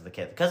the rest of the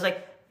kids because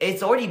like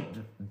it's already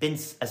been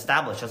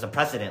established as a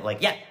precedent.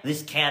 Like, yeah,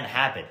 this can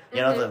happen.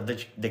 You know,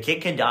 the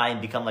kid can die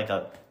and become like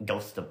a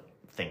ghost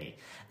thingy.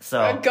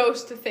 So A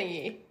ghost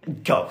thingy.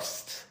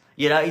 ghost.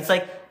 You know, it's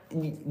like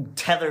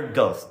tethered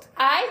ghost.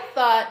 I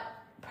thought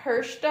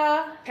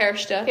Pershta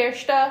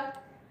Pershta.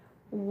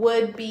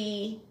 would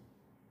be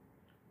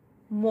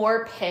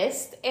more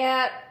pissed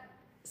at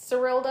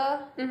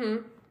Cyrilda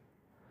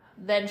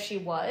than she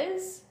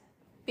was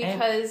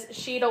because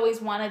she'd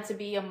always wanted to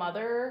be a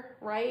mother,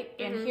 right?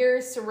 And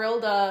here's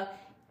Cyrilda,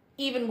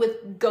 even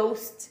with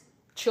ghost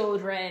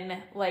children,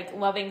 like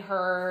loving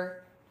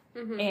her,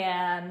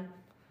 and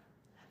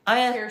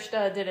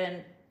Pershta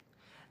didn't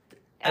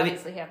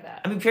obviously have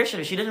that. I mean, Pierce,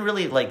 she didn't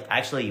really like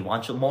actually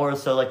want to, more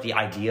so like the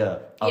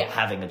idea of Yeah.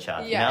 having a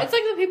child. Yeah, you know? it's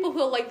like the people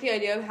who like the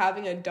idea of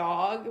having a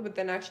dog, but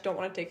then actually don't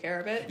want to take care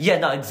of it. Yeah,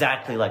 no,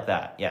 exactly like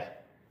that. Yeah.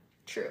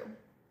 True.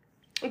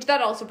 Which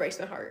that also breaks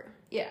my heart.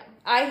 Yeah.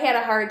 I had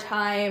a hard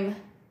time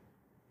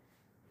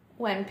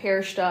when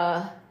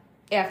Pershta,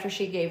 after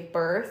she gave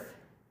birth,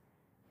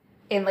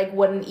 and like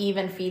wouldn't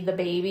even feed the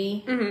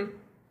baby.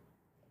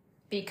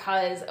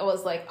 because I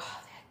was like,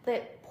 oh,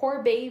 that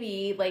poor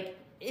baby, like,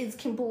 is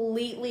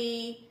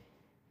completely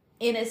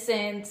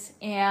innocent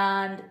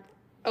and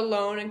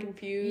Alone and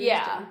confused.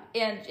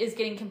 and is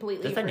getting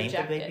completely Did they name the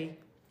rejected. baby?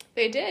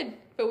 They did,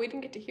 but we didn't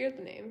get to hear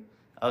the name.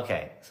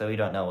 Okay, so we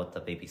don't know what the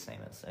baby's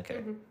name is.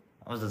 Okay.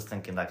 I was just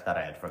thinking like that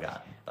I had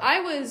forgotten. But... I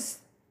was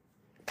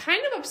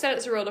kind of upset at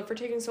Zerilda for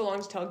taking so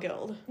long to tell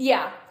Guild.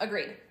 Yeah,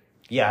 agreed.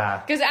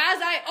 Yeah. Because as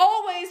I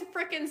always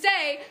frickin'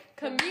 say,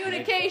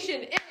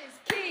 communication is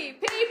key,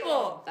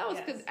 people. That was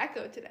Yes. because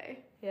Echo today.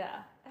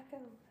 Yeah. Echo.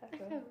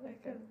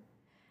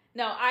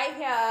 No, I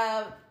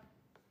have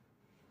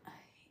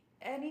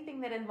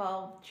anything that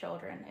involved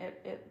children.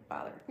 It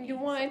bothered me. You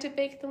wanted to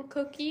bake them I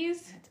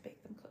cookies? had to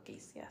bake them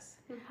cookies. Yes.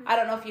 I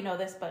don't know if you know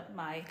this, but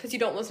Because you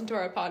don't listen to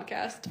our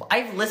podcast.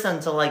 I've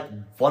listened to like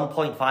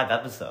 1.5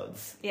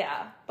 episodes.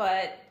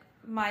 but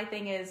my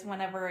thing is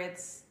whenever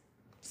it's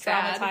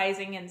Sad.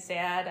 traumatizing and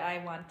sad,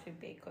 I want to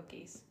bake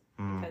cookies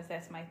because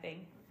that's my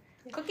thing.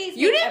 Cookies.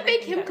 You make didn't bake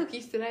everything him better.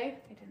 cookies today.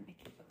 I didn't make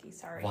any cookies.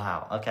 Sorry.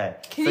 Wow, okay.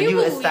 Can so you you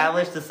believe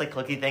established this like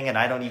cookie thing and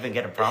I don't even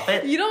get a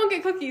profit? You don't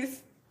get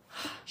cookies.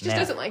 She just Man.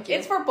 doesn't like you.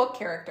 It's for book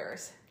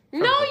characters. No,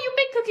 you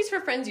bake cookies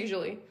for friends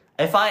usually.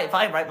 If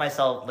I write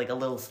myself like a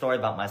little story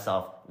about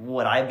myself,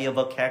 would I be a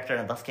book character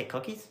and thus get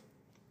cookies?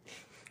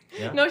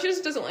 Yeah. No, she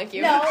just doesn't like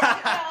you. No,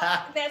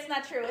 that's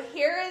not true.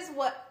 Here is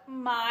what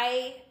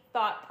my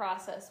thought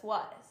process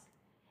was.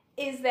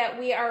 Is that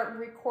we are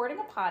recording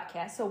a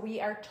podcast, so we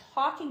are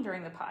talking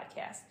during the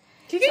podcast.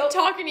 You can So-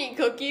 talk and eat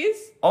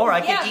cookies. Or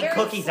I can eat very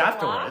cookies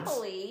afterwards.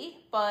 sloppily,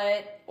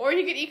 but Or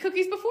you could eat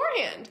cookies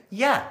beforehand.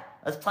 Yeah,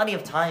 there's plenty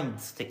of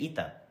times to eat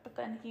them.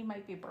 then he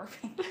might be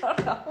burping. I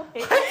don't know.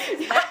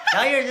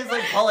 Now you're just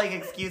like pulling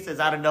excuses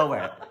out of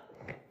nowhere.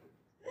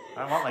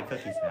 I want my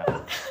cookies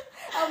now.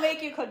 I'll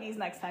make you cookies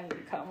next time you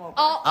come over.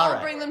 I'll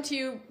right. bring them to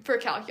you for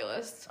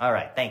calculus. All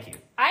right, thank you.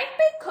 I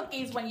made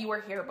cookies when you were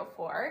here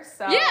before,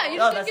 so Yeah, you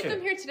Oh, just didn't that's get true.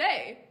 them here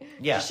today.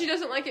 Yeah. She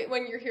doesn't like it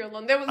when you're here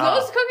alone. Those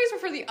Oh. cookies were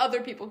for the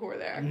other people who were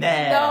there.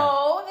 Nah.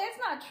 No, that's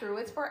not true.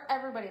 It's for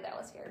everybody that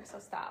was here. So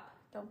stop.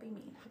 Don't be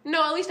mean.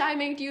 No, at least I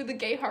made you the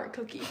gay heart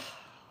cookie.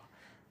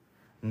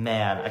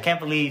 Man, I can't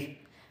believe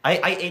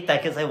I ate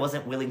that because I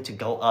wasn't willing to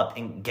go up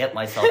and get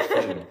myself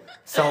food.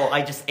 So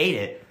I just ate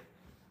it.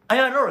 I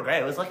had no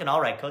regret. It was like an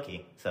alright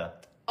cookie. So.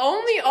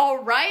 Only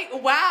all right.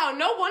 Wow,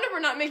 no wonder we're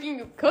not making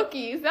you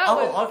cookies. That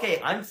was. Oh, okay.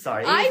 I'm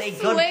sorry. It I was a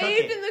good slaved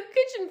cookie. in the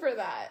kitchen for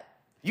that.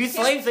 You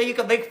slaved so you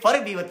could make fun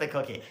of me with the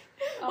cookie.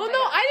 Oh well, my no,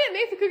 God. I didn't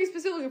make the cookie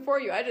specifically for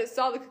you. I just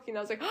saw the cookie and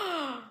I was like,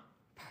 oh,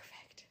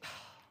 perfect.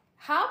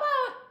 How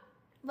about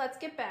let's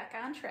get back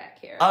on track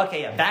here?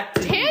 Okay, yeah. Back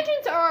to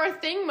Tangents are our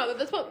thing, Mother.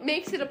 That's what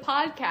makes it a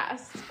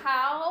podcast.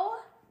 How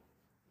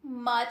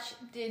much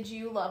did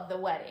you love the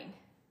wedding?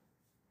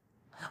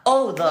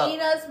 Oh, the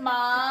Nina's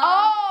mom.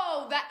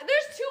 Oh,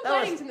 there's two That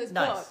was weddings in this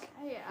nice. book.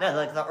 yeah,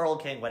 like the Earl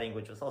King wedding,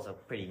 which was also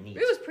pretty neat. It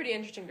was pretty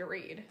interesting to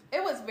read.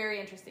 It was very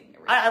interesting to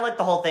read. I like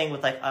the whole thing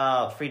with like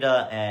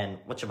Frida and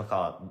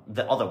whatchamacallit,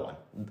 the other one,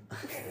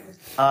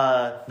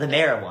 the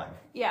mayor one.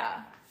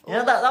 Yeah. You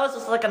know that was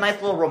just like a nice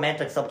little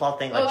romantic subplot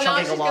thing, like Oh, now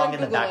chugging she's along gonna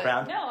in the Google it.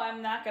 background. No,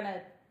 I'm not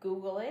gonna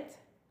Google it.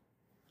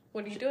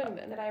 What are you doing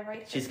then? Did I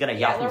write? She's gonna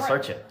Yeah, Yahoo Lorraine.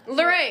 search it.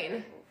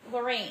 Lorraine.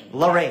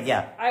 Lorraine,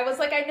 yeah. I was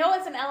like, I know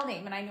it's an L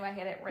name, and I knew I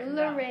had it written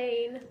down.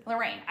 Lorraine.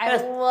 Lorraine. I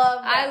Yes.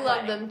 love. I that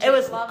love wedding. them too. It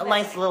was Love a that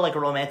nice wedding. little like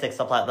romantic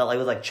subplot that like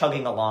was like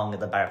chugging along in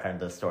the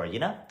background of the story, you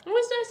know? It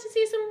was nice to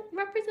see some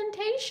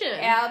representation.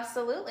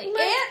 Absolutely.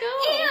 Let's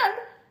go. And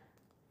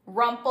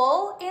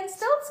Rumple and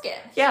Stiltskin.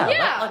 Yeah,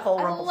 Yeah, like whole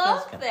I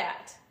Rumpelstiltskin. love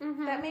that.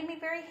 Mhm. That made me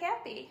very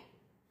happy.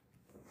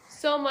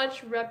 So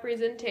much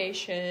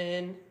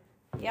representation.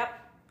 Yep.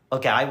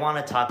 Okay, I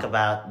want to talk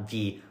about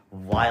the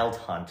Wild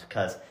Hunt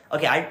because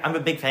I'm a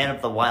big fan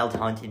of the Wild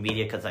Hunt in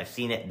media because I've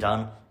seen it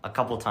done a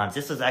couple times.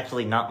 This is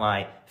actually not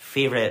my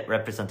favorite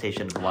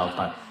representation of the Wild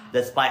Hunt,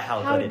 despite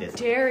how How good it is.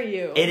 dare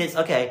you? It is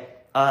okay.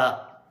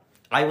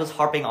 I was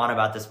harping on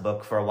about this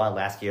book for a while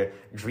last year,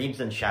 Dreams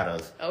and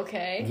Shadows.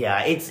 Okay.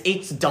 Yeah,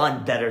 it's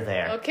done better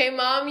there. Okay,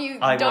 Mom, you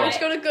I don't will. just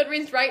go to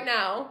Goodreads right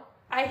now.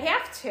 I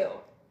have to.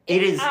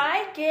 It If is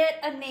I get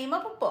a name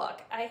of a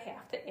book, I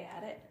have to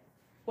add it.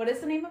 What is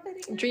the name of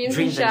it again? Dreams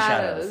Dreams and and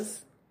Shadows.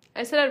 Shadows.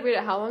 I said I'd read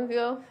it how long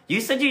ago?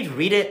 You said you'd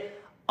read it,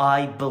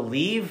 I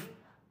believe,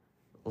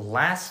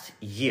 last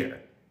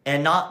year.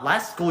 And not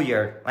last school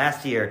year,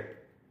 last year.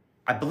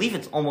 I believe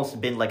it's almost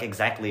been like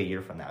exactly a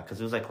year from now, because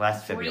it was like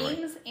last February.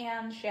 Dreams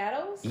and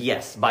Shadows?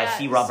 Yes, by Yeah,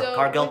 C. Robert so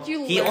Cargill. what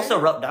you He learn- also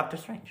wrote Doctor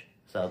Strange.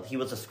 So he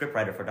was a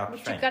scriptwriter for Doctor What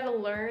you Strange. gotta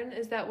learn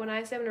is that when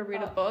I say I'm gonna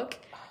read a book,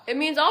 it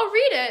means I'll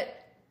read it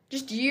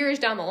just years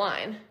down the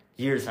line.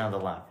 Years down the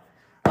line.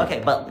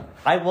 Okay, but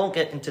I won't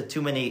get into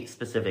too many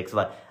specifics,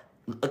 but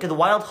look at the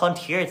Wild Hunt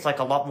here, it's like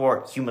a lot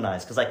more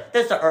humanized, because like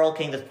there's the Earl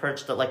King that's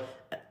perched that like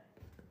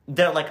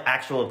they're like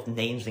actual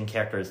names and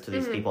characters to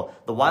these people.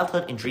 The Wild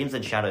Hunt in Dreams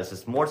and Shadows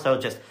is more so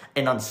just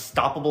an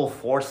unstoppable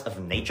force of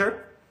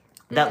nature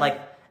that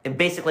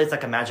basically it's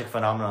like a magic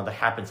phenomenon that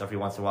happens every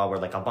once in a while where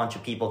like a bunch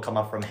of people come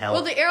up from hell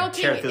Well, the Arrow and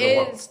tear King through the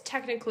world. is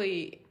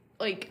technically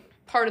like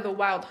part of the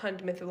Wild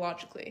Hunt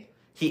mythologically.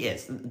 He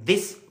is.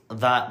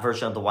 That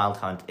version of the Wild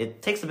Hunt,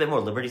 it takes a bit more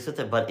liberties with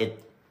it, but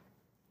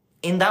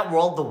in that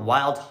world, the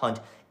Wild Hunt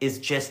is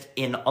just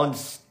an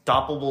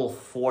unstoppable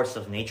force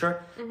of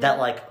nature that,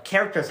 like,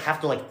 characters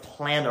have to, like,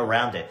 plan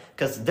around it.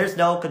 Because there's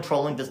no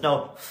controlling, there's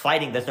no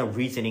fighting, there's no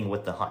reasoning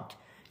with the hunt.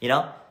 You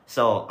know?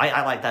 So,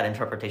 I like that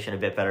interpretation a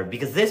bit better.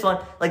 Because this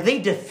one, like, they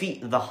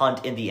defeat the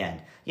hunt in the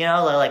end. You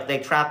know? Like, they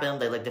trap him,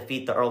 they, like,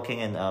 defeat the Earl King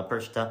in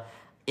Pershta.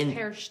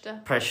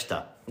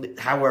 Pershta.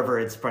 However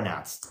it's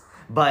pronounced.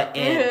 But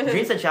in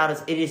Dreams and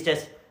Shadows, it is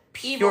just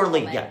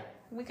purely, yeah.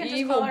 We could just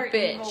Evil call her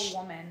bitch.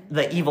 evil woman.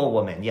 The evil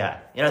woman, yeah.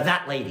 You know,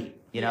 that lady,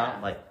 you know? Yeah.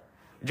 Like,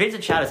 Dreams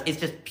and Shadows is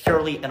just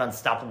purely an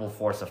unstoppable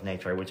force of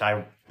nature, which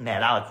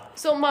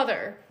So,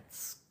 Mother,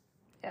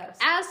 Yes.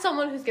 as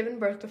someone who's given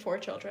birth to 4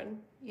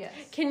 children, Yes.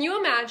 can you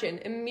imagine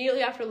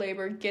immediately after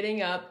labor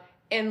getting up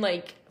and,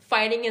 like,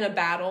 fighting in a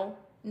battle?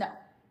 No.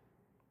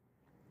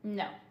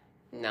 No.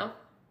 No.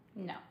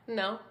 No.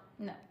 No.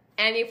 No.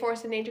 Any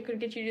force of nature could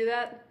get you to do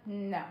that?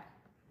 No.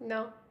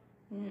 No.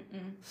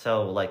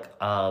 So, like,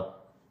 I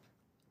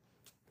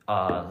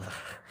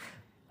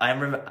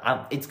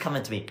remember, it's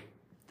coming to me.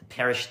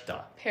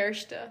 Perishta.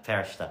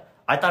 Pershta.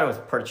 I thought it was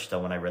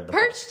Perchta when I read the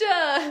book.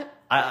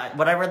 Perchta!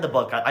 When I read the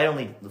book, I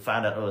only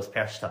found out it was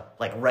Perchta,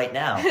 like, right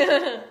now.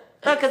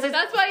 No, because it's...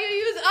 That's why you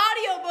use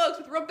audiobooks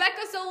with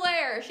Rebecca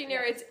Soler. She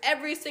narrates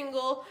every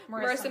single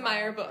Marissa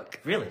Meyer book.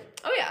 Really?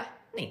 Oh, yeah.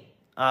 Neat.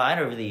 I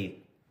don't really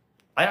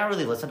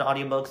listen to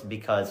audiobooks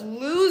because...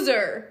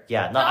 Loser.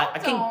 Yeah, no,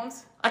 Don't.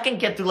 I can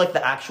get through, like,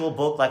 the actual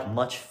book, like,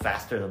 much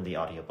faster than the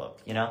audiobook,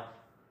 you know?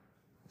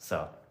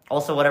 So,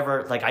 also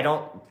whatever, like, I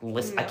don't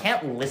listen, I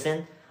can't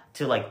listen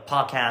to, like,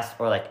 podcasts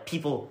or, like,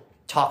 people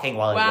talking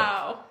while I work,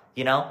 Wow.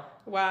 you know?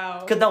 Wow.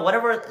 Because no,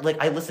 whatever, like,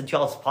 I listen to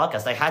y'all's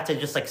podcast, I had to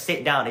just, like,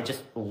 sit down and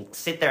just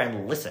sit there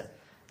and listen.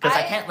 Because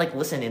I can't, like,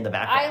 listen in the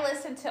background. I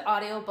listen to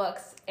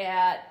audiobooks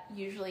at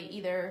usually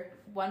either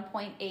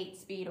 1.8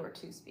 speed or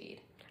 2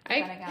 speed.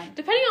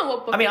 Depending on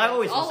what book. I mean, it I is,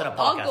 always listen to podcasts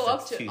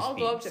I'll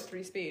go up to speeds.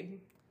 3 speed.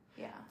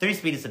 Yeah. 3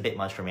 speed is a bit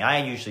much for me.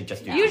 I usually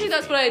just do Usually 2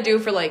 that's speed. what I do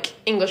for, like,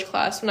 English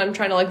class when I'm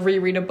trying to, like,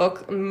 reread a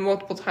book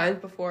multiple times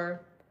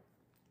before,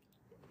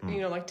 you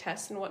know, like,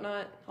 tests and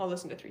whatnot. I'll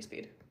listen to 3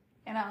 speed.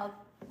 And I'll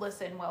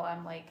listen while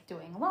I'm like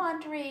doing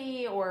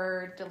laundry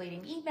or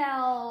deleting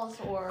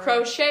emails or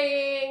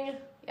Crocheting.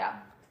 Yeah.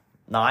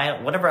 No,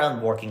 whenever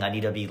I'm working, I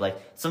need to be like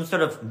some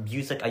sort of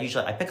music.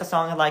 I pick a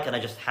song I like and I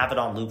just have it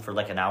on loop for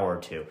like an hour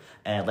or two,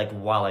 and like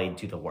while I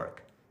do the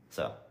work.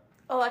 So.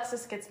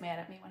 Alexis gets mad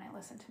at me when I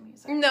listen to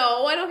music.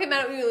 No, I don't get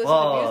mad when you listen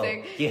Whoa. to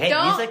music. You hate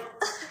Don't- music?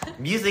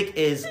 Music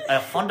is a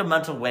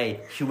fundamental way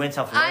humans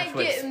have I learned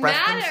to get express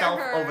mad at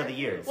themselves her over the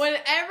years. when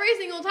every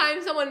single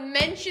time someone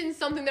mentions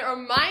something that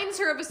reminds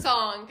her of a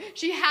song,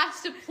 she has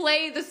to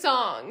play the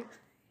song.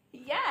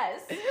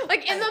 Yes.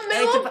 Like in the And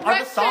middle of are the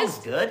breakfast. songs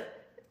good?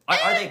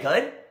 Are they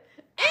good?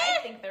 I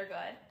think they're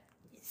good.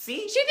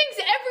 See? She thinks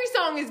every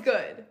song is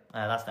good.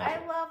 That's not I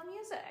good. love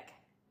music.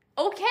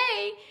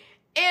 Okay,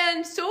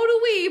 and so do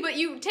we, but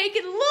you take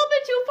it a little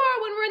bit too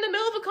far when we're in the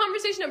middle of a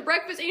conversation at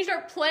breakfast and you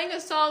start playing a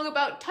song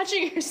about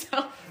touching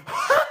yourself.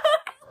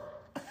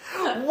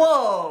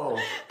 Whoa!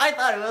 I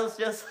thought it was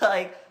just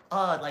like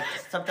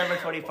September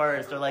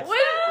 21st or like. With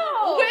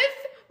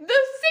the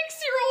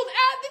 6-year-old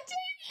at the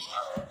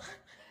table.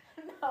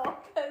 No,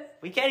 because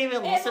We can't even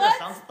And listen to let's-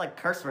 songs with like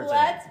curse words in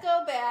let's it.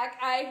 go back.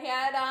 I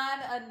had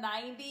on a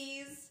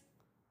 90s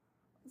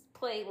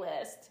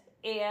playlist,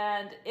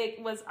 and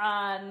it was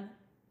on.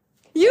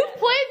 You've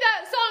played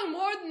that song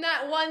more than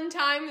that one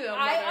time, though.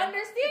 I Mother.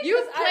 understand,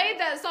 You've 'cause played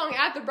that song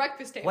at the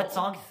breakfast table. What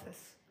song is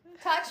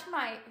this? Touch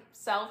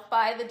Myself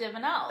by the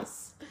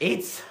Divinels.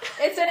 It's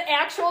It's an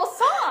actual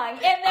song,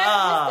 and that's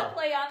Ah. just to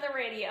play on the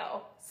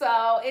radio.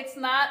 So it's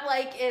not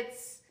like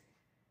it's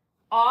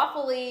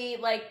awfully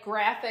like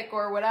graphic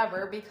or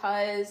whatever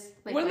because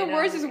they One of the played it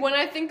words on is the when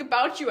I think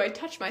about you, I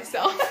touch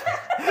myself.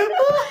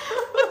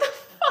 What the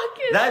fuck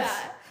is That's-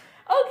 that?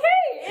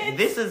 Okay, it's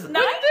This is- With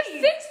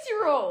the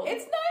 6-year-old.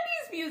 It's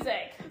 90s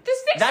music. The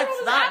 6-year-old that's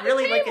is not at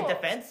really the like table. a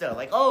defense though.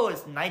 Like, oh,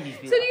 it's 90s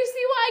music. So do you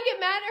see why I get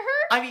mad at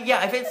her? I mean,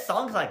 yeah, if it's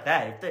songs like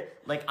that, if they,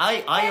 like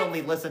I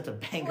only listen to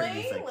banger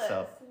music,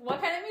 so Playlist.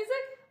 What kind of music?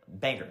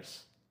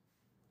 bangers,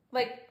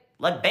 Like,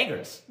 like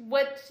bangers.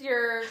 what's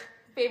your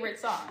favorite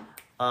song?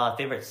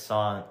 Favorite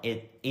song?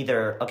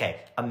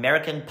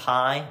 American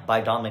Pie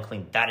by Don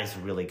McLean. That is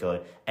really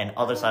good. And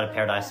Other Side of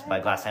Paradise by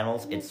Glass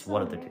Animals. It's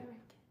one of the two.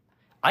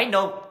 I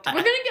know. We're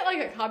gonna get like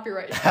a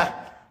copyright.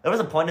 There was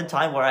a point in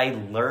time where I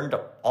learned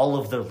all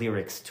of the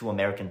lyrics to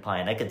American Pie,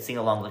 and I could sing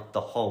along like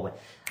the whole way.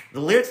 The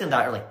lyrics in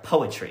that are like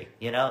poetry,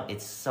 you know?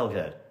 It's so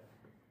good.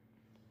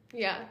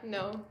 Yeah,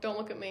 no, don't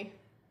look at me.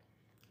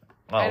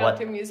 Oh, I don't what?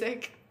 do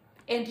music.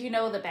 And do you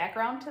know the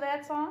background to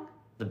that song?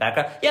 The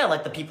background? Yeah,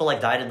 like the people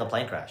like died in the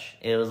plane crash.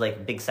 It was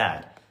like big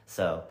sad.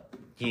 So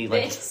he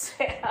like Big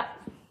sad.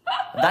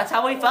 that's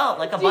how he felt.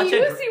 Like a Do bunch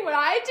you of see what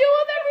I deal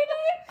with every day?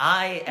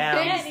 I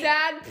am Big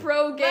sad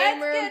pro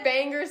gamer get-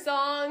 banger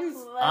songs.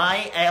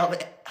 I am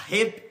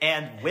hip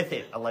and with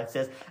it,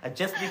 Alexis. And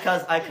just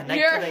because I connect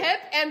You're to the hip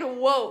and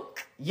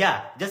woke.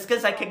 Yeah, just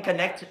because I can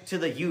connect to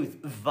the youth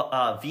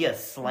via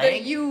slang,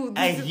 The youths.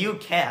 and you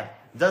can't,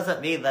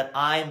 doesn't mean that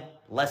I'm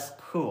less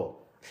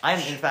cool. I'm,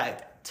 in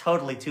fact,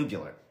 totally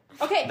tubular.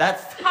 Okay,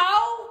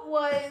 how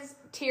was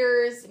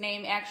Tyr's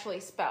name actually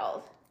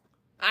spelled?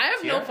 I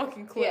have no Tyr?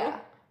 fucking clue. Yeah.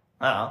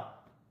 Oh.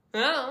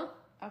 No.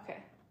 Okay.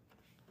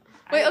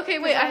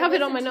 Wait, I have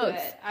it on my listened to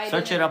notes. I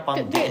Search didn't- it up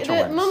on the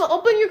interwebs. Mama,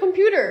 open your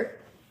computer.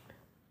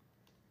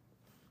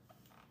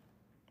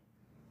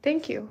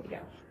 Thank you.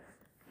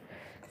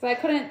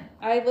 Because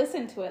I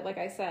listened to it, like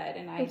I said,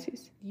 and I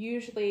Oopsies.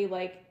 usually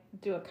like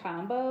do a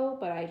combo,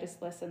 but I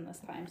just listened this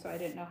time, so I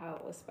didn't know how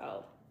it was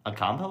spelled. A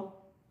combo?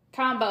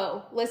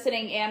 Combo,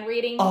 listening and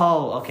reading.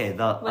 Oh, okay.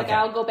 Okay.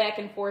 I'll go back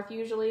and forth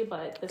usually,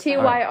 but this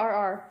Tyrr.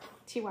 T-Y-R-R.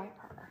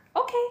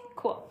 Okay,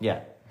 cool.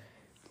 Yeah.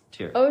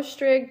 Tyr.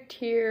 Ostrig,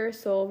 Tyr,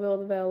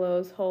 Solville,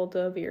 Velos,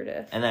 Hulda,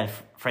 Virdith. And then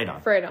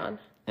Freydon. Freydon.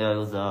 It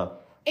was the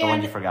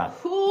one you forgot.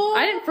 Who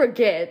I didn't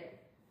forget.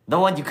 The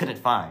one you couldn't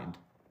find.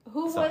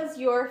 was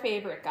your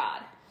favorite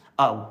god?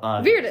 Oh,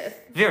 Virdith.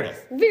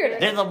 Virdith. Virdith.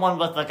 They're the one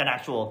with like an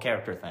actual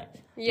character thing.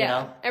 Yeah. You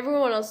know?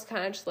 Everyone else is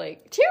kind of just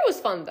like Tyr was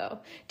fun though.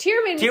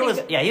 Tyr made me Tyr think was,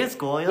 of, yeah, he was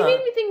cool. he Yeah. made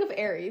me think of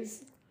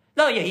Ares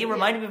No, yeah, he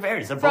reminded me of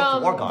Ares. They're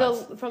from both war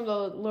gods. the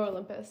Lord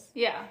Olympus.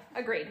 Yeah,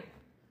 agreed.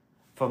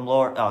 From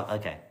lore, oh,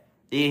 okay.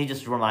 He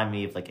just reminded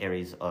me of like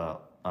Ares,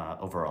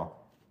 overall.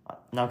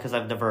 No, because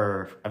I've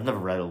never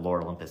read a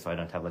Lore Olympus, so I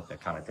don't have like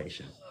that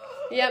connotation.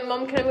 Yeah,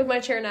 Mom, can I move my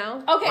chair now?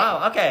 Okay,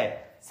 Wow, okay.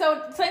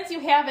 so since you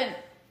haven't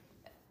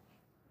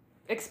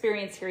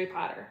experienced Harry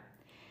Potter,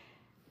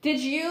 did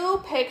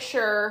you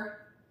picture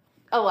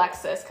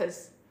Alexis,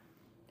 because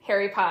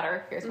Harry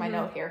Potter, here's my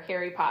note here,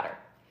 Harry Potter,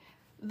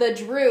 the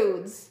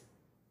Druids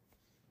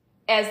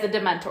as the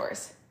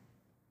Dementors?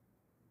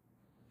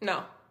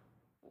 No.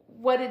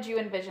 What did you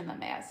envision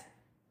them as?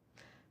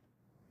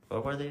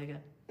 What were they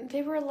again?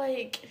 They were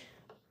like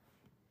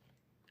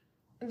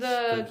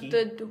Spooky?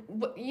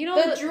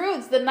 The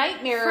Druids, the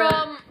nightmare.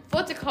 from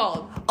what's it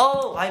called?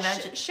 Oh, I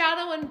imagine.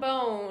 Shadow and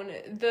Bone,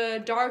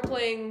 the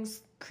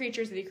Darklings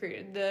creatures that he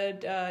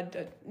created.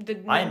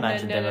 I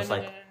imagine them as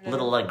like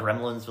little like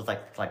gremlins with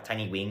like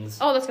tiny wings.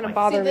 Oh, that's gonna Like-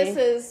 bother See, me. this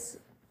is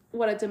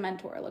what a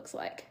Dementor looks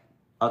like.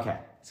 Okay.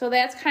 So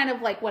that's kind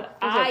of like what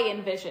I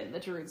envision the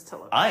Druids to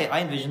look like.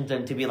 I envisioned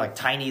them to be like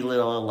tiny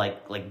little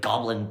like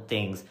goblin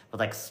things with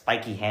like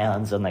spiky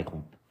hands and like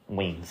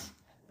wings.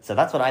 So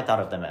that's what I thought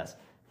of them as.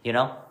 You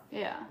know?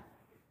 Yeah.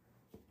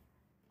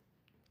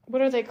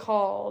 What are they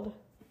called?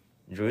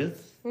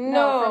 Druids?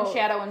 No, from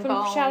Shadow and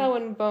Bone. From Shadow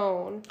and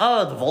Bone.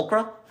 Oh, the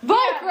Volcra?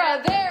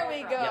 Volcra, there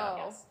we go. Yeah.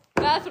 Yes.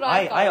 That's what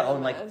I thought. I of own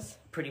them like as.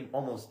 pretty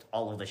almost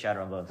all of the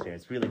Shadow and Bone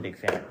series. Really big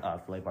fan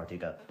of Leigh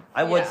Bardugo.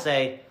 I would Yeah.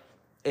 say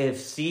if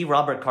C.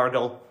 Robert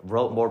Cargill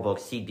wrote more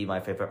books, he'd be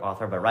my favorite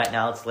author. But right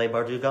now it's Leigh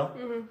Bardugo.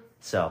 Mm-hmm.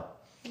 So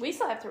We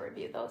still have to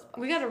review those books.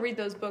 We gotta read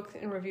those books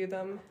and review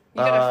them. You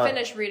gotta Uh,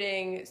 finish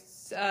reading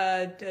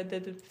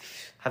the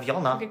have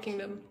y'all not? Crooked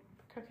Kingdom.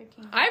 Crooked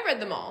King. I've read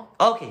them all.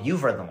 Okay,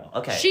 you've read them all.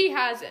 Okay. She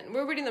hasn't.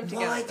 We're reading them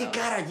together. What?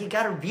 though. You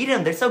gotta read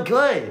them. They're so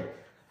good.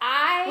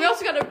 We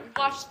also gotta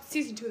watch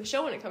season 2 of the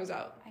show when it comes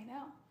out. I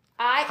know.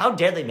 How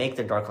dare they make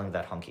the Darkling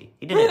that hunky?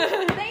 He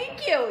didn't.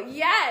 Thank you.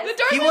 Yes. The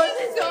Darkling wasn't-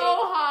 is so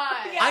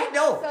hot. Yeah. I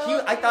know.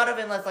 So I thought of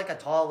him as like a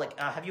tall, like.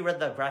 Have you read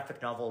the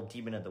graphic novel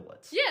Demon in the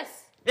Woods? Yes.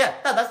 Yeah,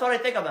 no, that's what I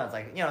think of him as.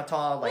 Like,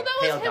 tall, like Well,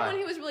 that pale was him guy. when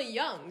he was really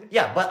young.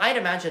 Yeah, but I'd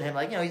imagine him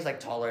like, he's like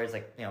taller. He's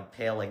like,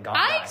 pale and gaunt.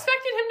 I guy.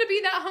 expected him to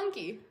be that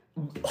hunky.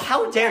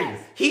 How dare you?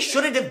 He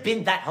shouldn't have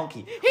been that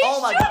hunky. He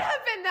oh my should god.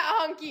 have been that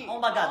hunky. Oh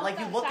my god. Like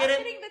you look Stop at him.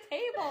 hitting the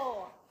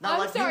table. No, I'm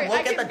like sorry, you look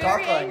I at the get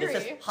very Darkling. It's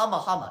angry. just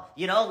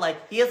humma.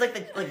 Like he has like the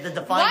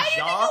defined Why do you think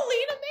jaw.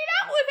 Alina made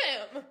out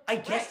with him? I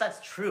guess that's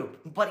true,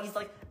 but he's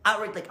like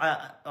outright like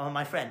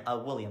my friend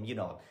William, you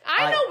know him.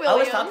 I know I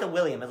always William. talk to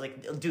William. I was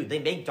like, dude, they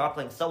make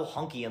Darkling so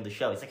hunky in the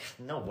show. He's like,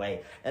 no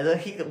way. And then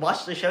he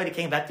watched the show and he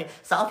came back to me,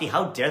 Salty,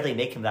 how dare they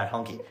make him that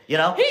hunky? You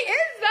know? He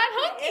is that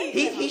hunky.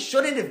 He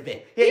shouldn't have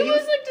been. He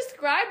was like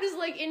described as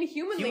like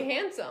inhumanly He-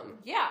 handsome.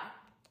 Yeah.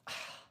 he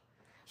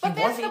But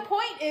that's wasn't- the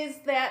point is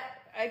that,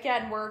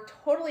 again, we're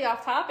totally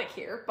off topic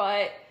here,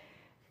 but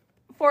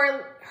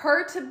for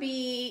her to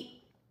be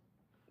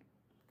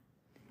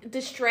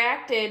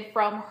distracted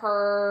from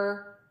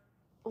her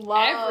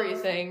love.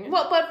 Everything.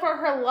 Well, but for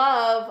her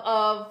love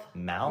of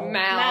Mal?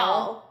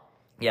 Mel,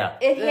 Yeah,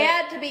 it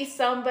had to be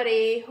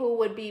somebody who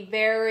would be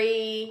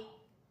very...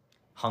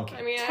 hunky.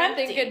 I mean, I don't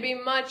think Tempting. it'd be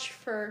much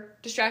for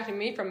distracting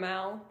me from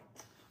Mal.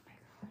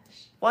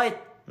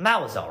 What?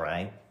 Mal was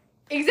alright.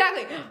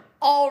 Exactly.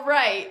 All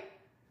right.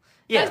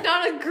 Yeah. That's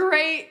not a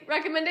great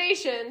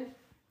recommendation.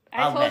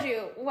 I Oh, told man.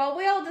 you. Well,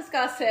 we'll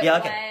discuss it Yeah,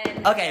 okay.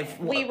 when Okay.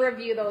 we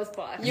review those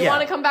books. You Yeah.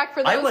 want to come back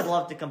for those? I would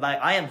love to come back.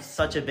 I am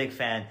such a big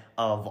fan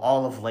of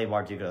all of Leigh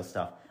Bardugo's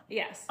stuff.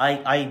 Yes.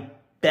 I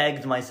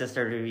begged my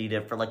sister to read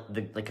it for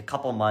like a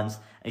couple months,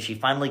 and she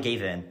finally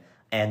gave in.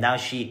 And now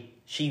she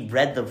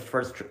read the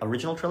first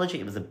original trilogy.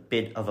 It was a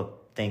bit of a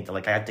thing to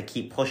like I had to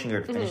keep pushing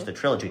her to finish the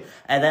trilogy.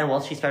 And then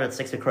once she started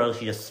Six of Crows,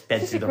 she just sped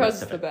Six through of the Crows rest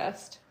is of the it.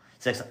 best.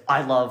 Six.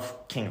 I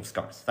love King of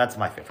Scars. That's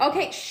my favorite.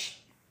 Okay, shh.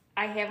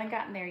 I haven't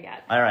gotten there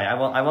yet. All right,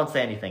 I won't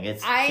say anything.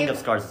 It's King of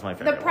Scars is my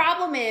favorite. The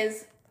problem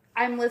is,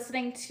 I'm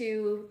listening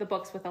to the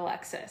books with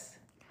Alexis.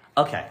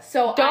 Okay.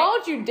 So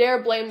Don't you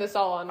dare blame this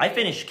all on me. I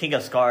finished King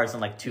of Scars in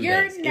like 2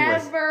 days. You're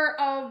never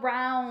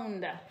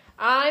around.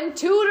 I'm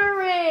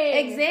tutoring.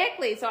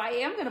 Exactly. So I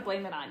am going to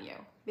blame it on you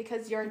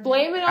because you're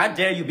Blame it How on.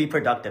 dare you be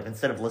productive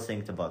instead of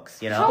listening to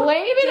books, you know?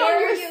 Blame it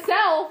dare on you.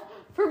 yourself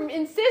for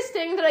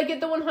insisting that I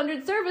get the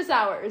 100 service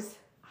hours.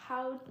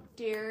 How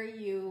dare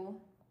you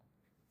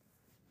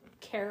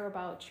care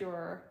about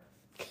your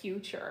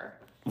future?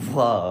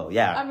 Whoa,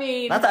 yeah. I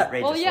mean- that's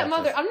outrageous. Well, yeah, Alexis.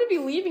 mother, I'm gonna be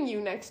leaving you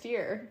next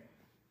year.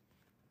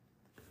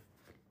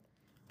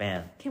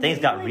 Man, things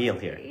got real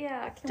here.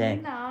 Yeah, can Dang.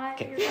 we not?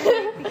 Okay. You're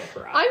gonna make me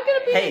cry. I'm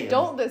gonna be Hey, an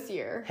adult this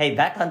year. Hey,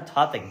 back on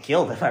topic,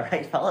 Guild, am I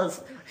right,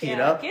 fellas? You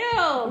know?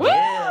 Gil. Woo!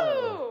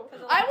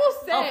 I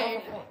will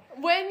say, Oh.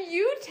 when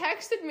you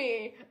texted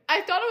me, I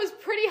thought it was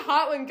pretty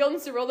hot when Gil and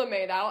Cyrilda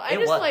made out. I It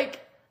just was-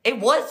 like It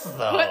was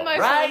though, put my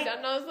right? phone down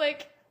and I was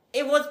like,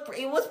 It was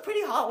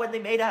pretty hot when they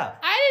made out.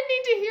 I didn't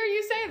need to hear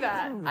you say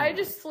that. I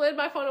just slid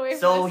my phone away from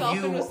So myself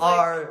and you was like,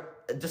 are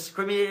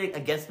discriminating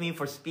against me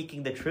for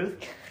speaking the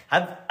truth?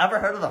 Have ever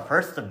heard of the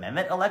First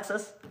Amendment,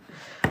 Alexis?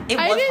 It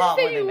I was didn't hot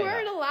say when you they made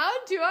weren't out.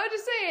 allowed to. I was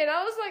just saying.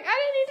 I was like, I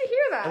didn't need to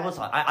hear that. It was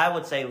hot. I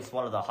would say it was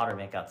one of the hotter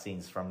makeout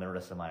scenes from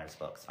Marissa Meyer's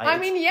books. I It's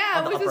mean, yeah,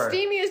 on it the was the upper-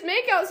 steamiest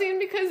makeout scene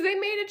because they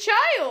made a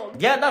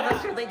child. Yeah, no, that's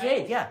true. They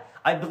did. Yeah,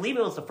 I believe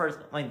it was the first.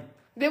 I mean,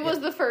 It was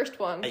the first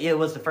one. it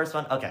was the first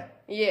one. Okay,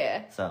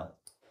 Yeah. so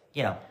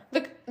you know,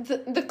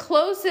 The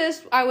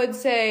closest I would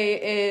say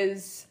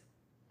is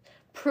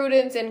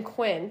Prudence and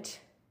Quint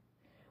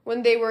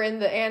when they were in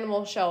the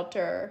animal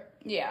shelter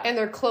Yeah. and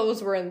their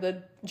clothes were in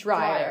the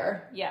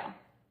dryer. Yeah.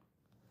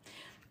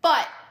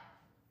 But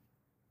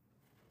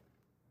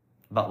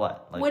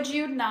what? Like, would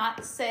you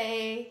not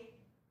say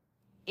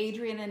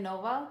Adrian and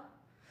Nova?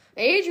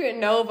 Adrian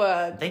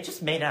Nova. they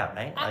just made out,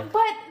 right? Like,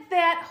 But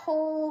that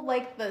whole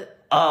like the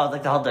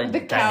like the whole The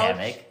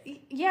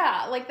dynamic.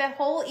 yeah, like that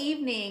whole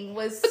evening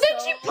was. But then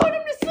she put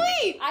him to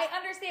sleep. I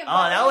understand. Oh,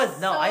 but that it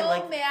was- no, so I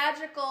like-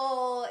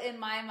 magical in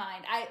my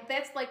mind.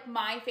 That's like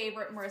my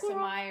favorite Marissa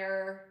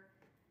Meyer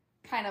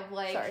kind of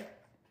like Sorry.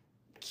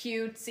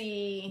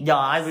 cutesy. Yeah,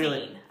 I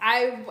really- scene.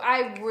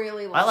 I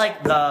really I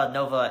like that. the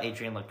Nova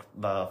Adrian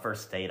the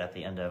first date at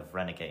the end of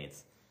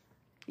Renegades.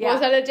 Yeah.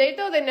 Was that a date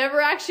though? They never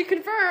actually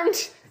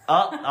confirmed.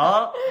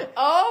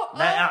 Oh,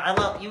 I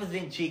love he was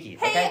being cheeky.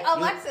 Hey, okay? He was-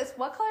 Alexis,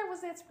 what color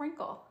was that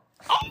sprinkle?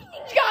 oh,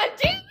 God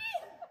damn it!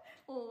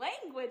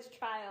 Language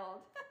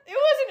child. It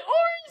was an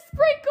orange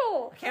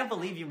sprinkle. I can't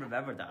believe you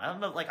remembered that. I don't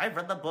know, like I've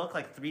read the book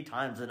like 3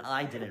 times and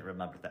I didn't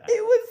remember that.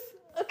 It was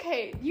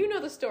okay. You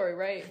know the story,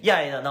 right?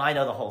 Yeah, no, I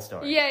know the whole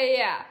story.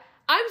 Yeah.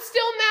 I'm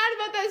still mad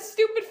about that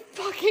stupid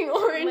fucking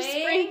orange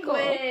sprinkle.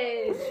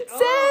 Language.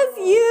 Says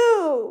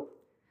you.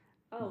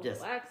 Oh, Yes.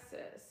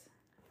 Alexis.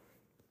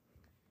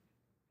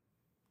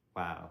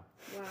 Wow.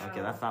 Wow.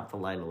 Okay, that's not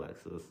polite,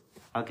 Alexis.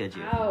 I'll get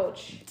you.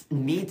 Ouch.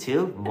 Me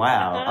too?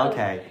 Wow.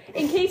 Okay.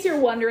 In case you're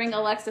wondering,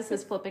 Alexis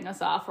is flipping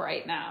us off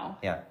right now.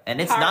 Yeah, and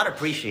it's Harsh. not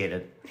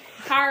appreciated.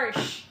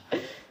 Harsh.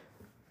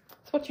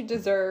 It's what you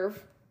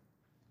deserve.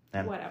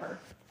 And Whatever.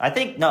 I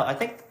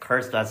think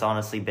Cursed has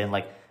honestly been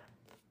like,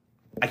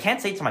 I can't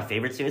say it's my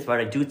favorite series, but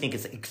I do think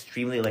it's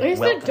extremely like It's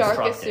well the darkest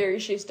constructed.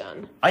 series she's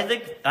done.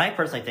 I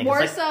personally think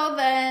More it's like, so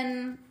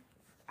than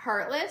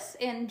Heartless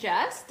in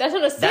Jest. That's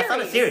not a series. that's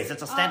not a series.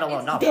 It's a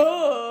standalone it's-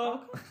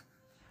 novel. Duh.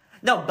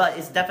 No, but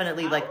it's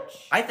definitely like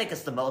Ouch. I think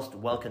it's the most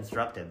well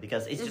constructed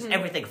because it's just Mm-hmm.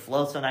 everything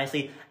flows so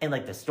nicely and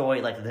like the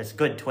story, like there's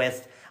good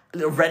twist.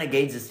 The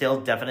Renegades is still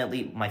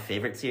definitely my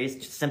favorite series,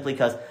 just simply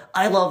because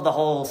I love the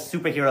whole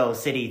superhero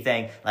city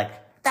thing. Like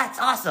that's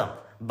awesome.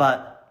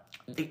 But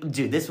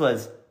dude, this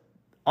was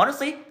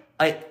honestly,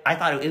 I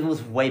thought it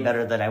was way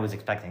better than I was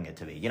expecting it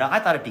to be. You know, I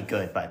thought it'd be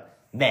good, but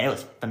man, it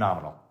was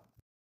phenomenal.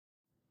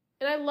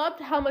 And I loved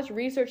how much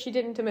research she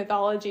did into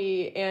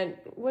mythology. And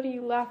what are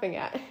you laughing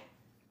at?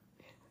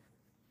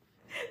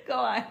 Go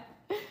on.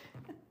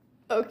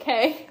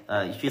 Okay.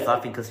 She's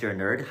laughing because you're a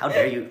nerd. How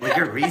dare you? Like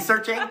you're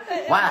researching?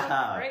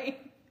 Wow. Great.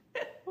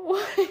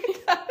 What?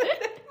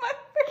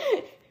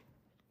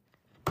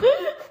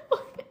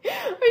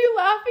 Are you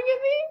laughing at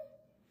me?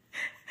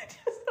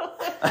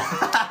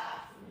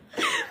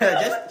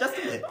 just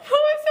a bit.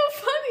 Oh, it's so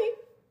funny.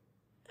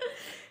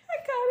 I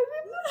got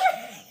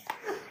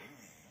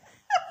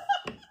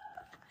it.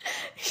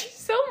 She's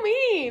so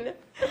mean.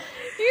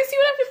 Do you see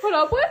what I have to put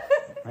up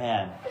with?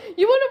 Man.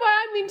 You wonder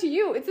why I'm mean to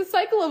you. It's a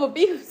cycle of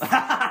abuse.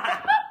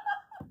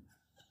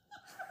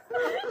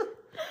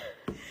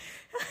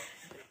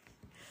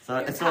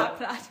 So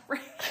Top-notch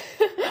brain.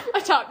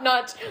 A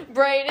top-notch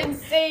brain,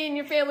 insane.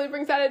 Your family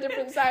brings out a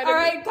different side All of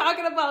right,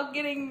 talking about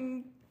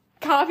getting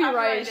copyright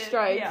copyrighted.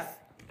 strikes. Yeah.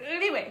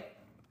 Anyway,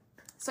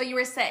 so you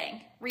were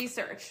saying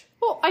research.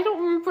 Well, I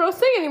don't remember what I was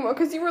saying anymore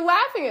because you were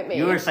laughing at me.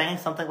 you were saying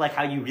something like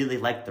how you really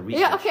liked the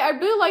research. Yeah, okay, I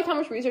really liked how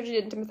much research you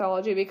did into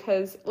mythology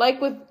because, like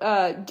with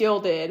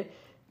Gilded,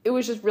 it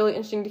was just really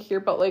interesting to hear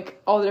about,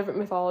 like, all the different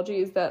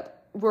mythologies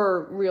that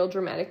were real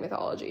dramatic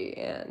mythology,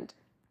 and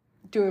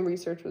doing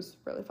research was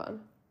really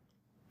fun.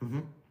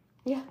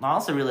 Yeah. I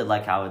also really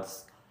like how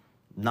it's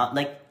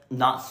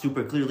not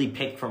super clearly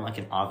picked from like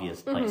an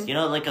obvious place. You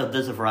know, like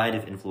there's a variety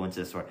of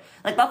influences, or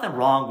like nothing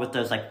wrong with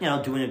those, like, you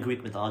know, doing a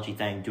Greek mythology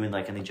thing, doing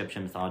like an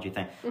Egyptian mythology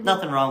thing.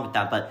 Nothing wrong with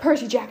that, but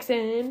Percy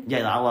Jackson.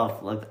 yeah, I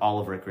love like all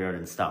of Rick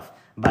Riordan stuff.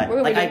 But We're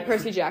gonna like do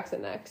Percy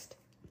Jackson next.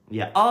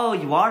 yeah. Oh,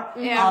 you are?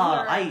 Yeah,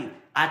 we're- I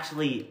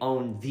actually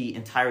own the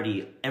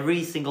entirety,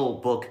 every single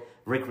book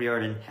Rick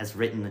Riordan has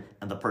written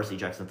in the Percy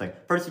Jackson thing.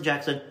 Percy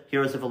Jackson,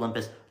 Heroes of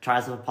Olympus,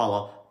 Trials of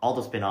Apollo, all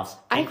the spin-offs,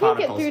 I and can't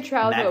get Chronicles, through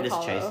Trials of Magnus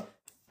Apollo. Chase.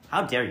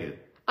 How dare you?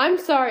 I'm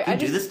sorry. You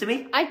do this to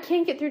me? I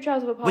can't get through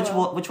Trials of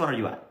Apollo. Which one are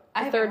you at?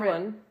 I The haven't third read-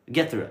 one.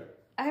 Get through it.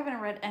 I haven't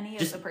read any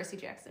Just- of the Percy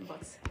Jackson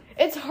books.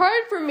 It's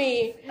hard for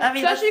me, I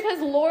mean, especially because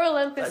Lore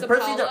Olympus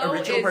Percy- the Apollo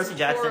original is Percy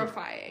Jackson-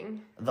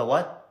 horrifying. The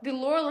what? The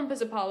Lore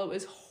Olympus Apollo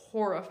is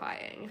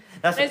horrifying.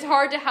 That's And it's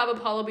hard to have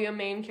Apollo be a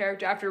main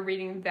character after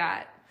reading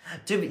that.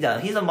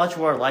 He's a much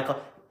more like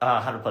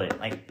how to put it,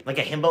 like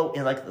a himbo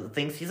in like the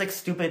things. He's like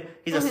stupid.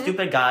 He's a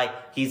stupid guy.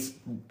 He's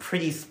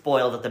pretty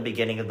spoiled at the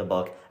beginning of the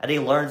book, and he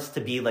learns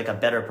to be like a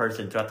better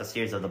person throughout the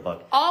series of the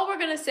book. All we're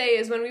gonna say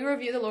is when we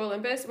review the Lore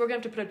Olympus, we're gonna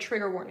have to put a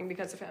trigger warning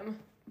because of him.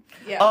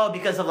 Yeah. Oh,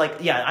 because of like,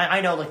 yeah, I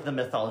know like the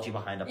mythology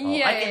behind Apollo.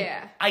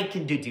 Yeah. I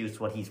can deduce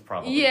what he's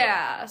probably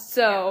Yeah,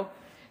 so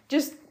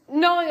just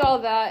knowing all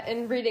that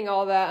and reading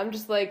all that, I'm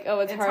just like, oh,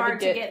 it's, It's hard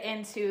to get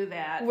into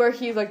that. where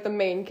he's like the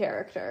main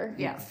character.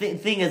 Yeah.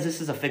 Thing is,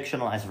 this is a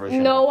fictionalized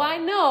version. No, of I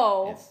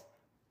know. Yes.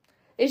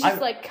 It's just I-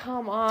 like,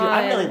 come on. Dude,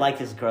 I really like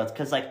his growth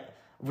because, like,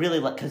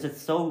 because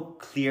it's so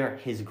clear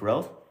his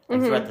growth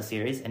throughout the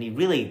series, and he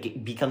really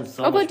becomes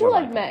so. Oh, but I much do more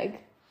like likable. Meg.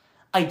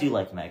 I do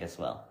like Meg as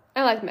well.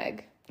 I like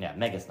Meg. Yeah,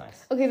 Meg is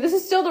nice. Okay, this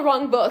is still the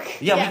wrong book.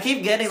 Yeah, Yes. we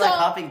keep getting So- like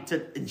hopping to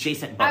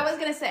adjacent books. I was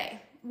gonna say,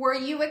 were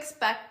you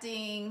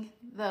expecting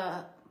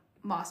the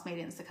Moss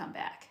Maidens to come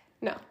back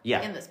No.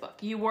 yeah. in this book?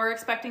 You were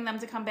expecting them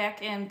to come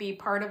back and be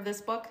part of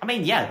this book? I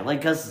mean, yeah, like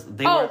because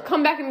they Oh, were.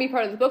 come back and be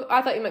part of the book?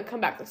 I thought you meant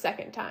come back the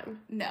second time.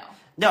 No.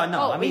 No,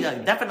 Oh, I mean,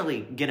 interesting.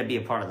 definitely gonna be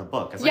a part of the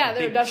book. It's like Yeah, a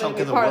they're big definitely chunk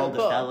of the part of world the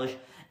book. established,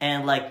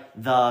 and like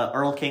the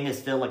Earl King is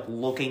still like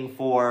looking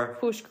for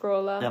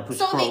Pushkrola. the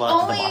So the Pushkrola, the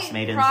Moss only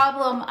Maidens.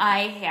 problem I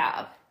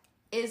have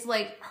is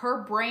like her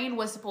brain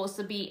was supposed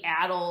to be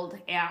addled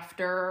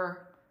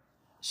after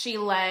she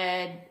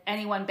led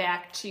anyone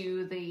back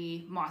to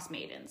the Moss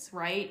Maidens,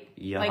 right?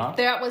 Yeah. Like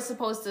that was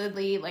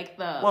supposedly like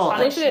the Well,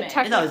 punishment.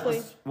 Wasn't it No,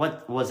 technically-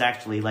 what was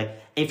actually like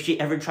if she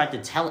ever tried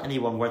to tell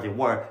anyone where they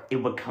were, it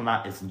would come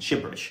out as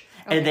gibberish,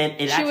 and then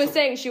it She actually was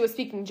saying she was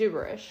speaking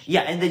gibberish.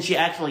 yeah, and then she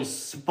actually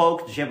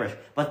spoke gibberish,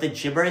 but the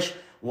gibberish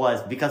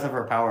was because of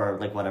her power,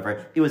 like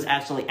whatever. It was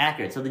actually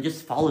accurate, so they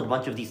just followed a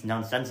bunch of these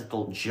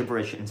nonsensical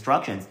gibberish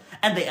instructions,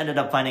 and they ended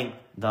up finding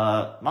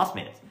the Moss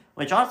Maidens.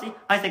 Which honestly,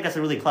 I think that's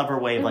a really clever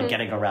way of like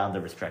getting around the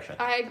restriction.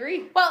 I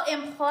agree. Well,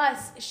 and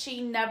plus,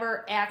 she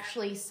never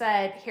actually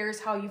said,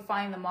 "Here's how you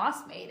find the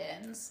Moss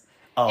Maidens."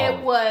 Oh.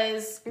 It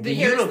was The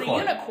here's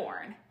unicorn. the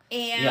unicorn,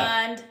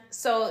 and Yeah.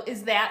 so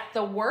is that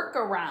the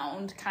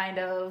workaround kind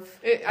of?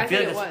 I I feel think like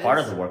it it's was. part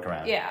of the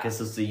workaround. Yeah. Because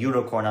it's the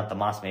unicorn, not the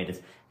Moss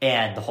Maidens,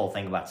 and the whole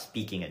thing about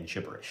speaking in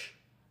gibberish.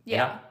 You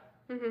Yeah.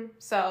 know?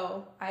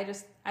 So I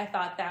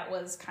thought that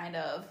was kind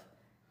of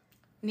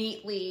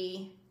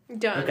neatly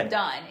Done. Okay.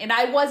 done, and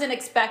I wasn't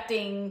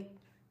expecting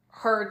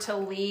her to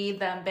lead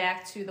them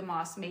back to the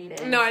Moss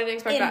Maidens. No, I didn't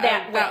expect In that.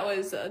 that That way.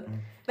 was that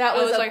I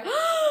was was a- like,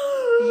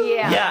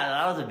 yeah. Yeah,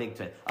 that was a big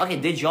twist.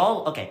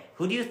 Okay,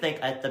 who do you think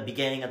at the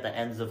beginning, at the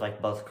ends of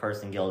like both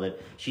Cursed and Gilded,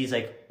 she's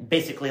like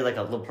basically like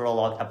a little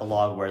prologue,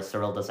 epilogue where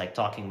Cyrilda's like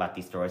talking about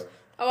these stories.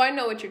 oh, I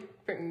know what you're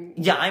bringing.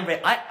 Yeah,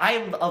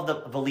 I'm of the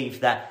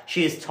belief that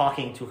she is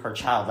talking to her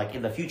child, like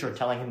in the future,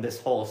 telling him this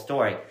whole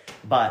story.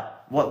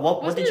 But what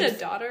Wasn't did you? it a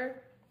daughter?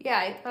 Yeah,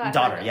 I thought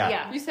Daughter, yeah.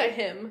 yeah. You said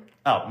him.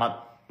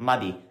 Oh,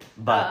 maybe,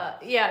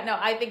 but Yeah, no,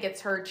 I think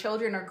it's her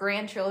children or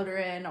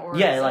grandchildren or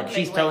yeah, like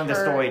something she's telling the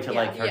her- story to yeah.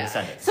 like her Yeah.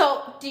 descendants.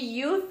 So, do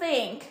you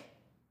think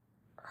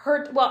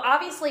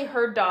obviously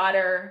her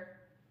daughter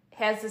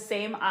has the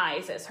same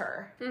eyes as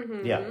her,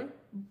 Yeah,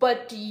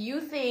 but do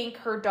you think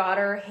her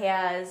daughter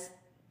has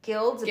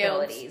Guild's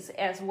Guilds. abilities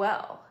as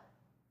well?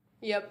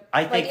 Yep.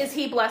 I Like, think. is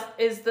he blessed?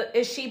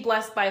 Is she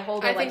blessed by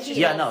Hulda? I like think she she's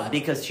is? Yeah, no, blessed.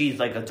 because she's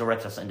like a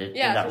direct descendant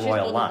Yeah, in that so she's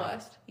royal golden line.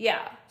 blessed.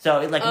 Yeah,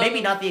 So, like, maybe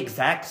Um, not the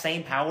exact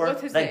same power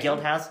what's his that name? Guild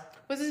has.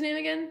 What's his name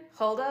again?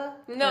 Hulda.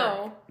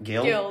 No.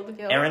 Guild? Guild.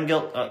 Guild. Aaron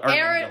Guild?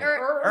 Aaron Guild.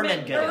 or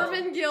Ermin Guild.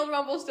 Irvin Guild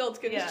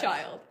Rumpelstiltskin's Yes.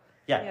 child.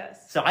 Yeah.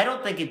 Yes. So I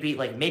don't think it'd be,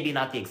 like, maybe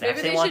not the exact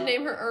Maybe same they one. should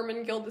name her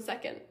Ermin Guild the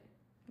second.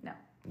 No.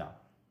 No.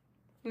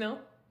 No.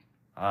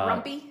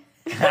 Rumpy.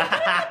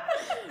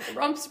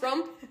 Rumps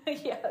Rump.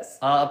 Yes.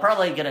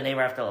 Probably get a name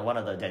after like, one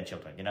of the dead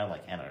children, you know,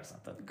 like Anna or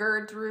something.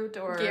 Gertrude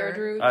or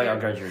Gertrude. Oh, yeah,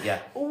 Gertrude, yeah.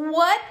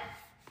 What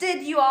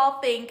did you all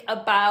think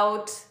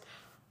about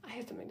I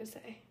have something to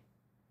say.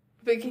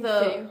 But you can the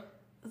continue.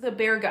 the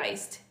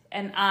Beargeist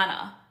and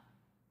Anna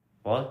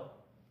What?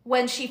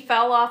 when she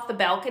fell off the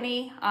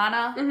balcony,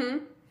 Anna, Mm-hmm.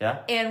 Yeah?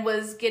 and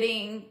was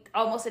getting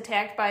almost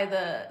attacked by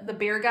the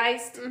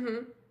Beargeist? Mm-hmm.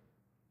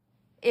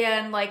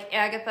 and like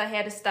Agatha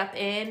had to step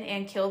in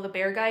and kill the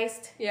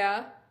Beargeist.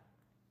 Yeah.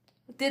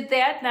 Did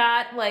that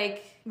not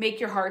like make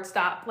your heart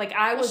stop? Like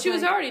I was. She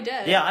was like, already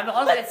dead. Yeah, I was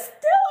but like, still,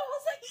 I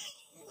was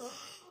like.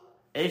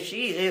 if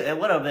it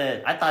would have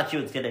been. I thought she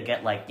was gonna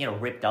get like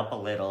ripped up a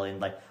little and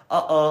like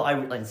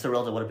and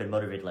Serilda would have been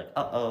motivated like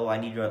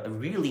I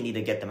really need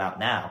to get them out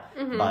now.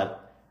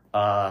 But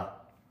yeah.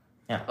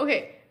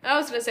 Okay, I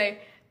was gonna say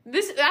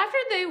this after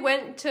they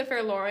went to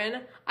Fair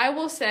Lauren. I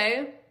will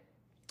say,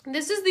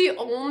 this is the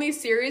only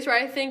series where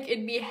I think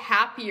it'd be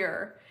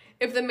happier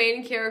if the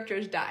main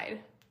characters died.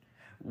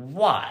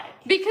 Why?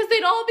 Because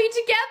they'd all be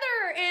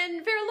together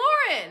in Fair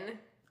Lauren.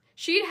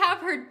 She'd have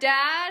her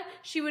dad.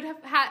 She would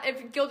have had,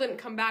 if Gil didn't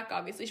come back,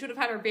 obviously, she would have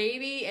had her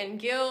baby and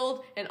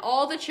Gil and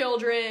all the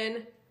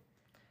children.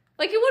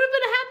 Like, it would have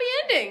been a happy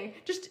ending.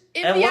 Just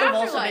in the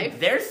afterlife.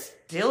 They're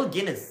still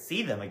gonna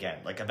see them again,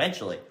 like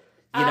eventually.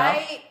 You know?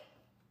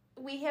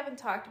 We haven't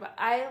talked about.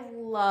 I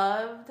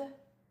loved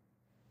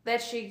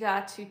that she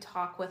got to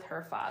talk with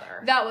her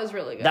father. That was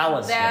really good. That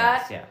was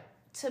That- nice, yeah.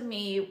 To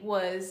me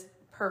was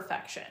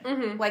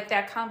perfection. Like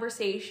that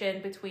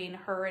conversation between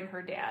her and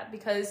her dad,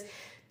 because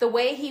the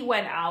way he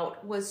went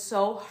out was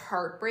so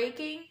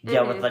heartbreaking.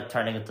 Yeah, with like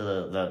turning into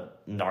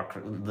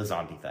the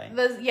zombie thing.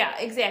 Yeah,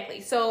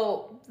 exactly.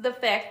 So the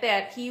fact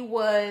that he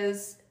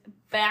was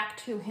back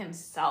to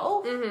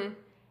himself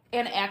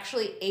and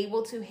actually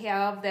able to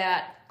have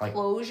that Like-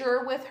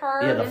 closure with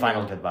her. Yeah, the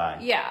final goodbye.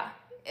 Yeah,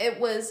 it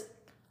was,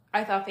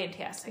 I thought,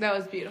 fantastic. That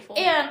was beautiful.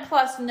 And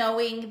plus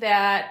knowing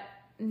that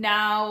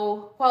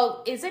now,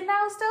 well, is it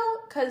now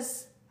still?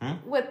 Because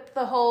with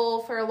the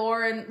whole Fair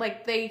Lauren,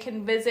 like they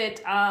can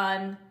visit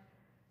on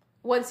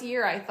once a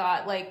year, I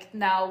thought, like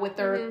now with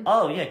their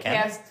Oh yeah, can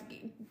cast.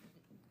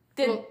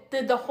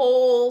 Did the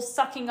whole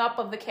sucking up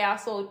of the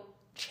castle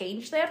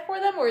change that for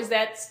them, or is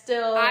that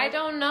still I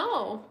don't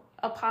know.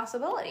 a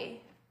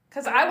possibility?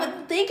 Because I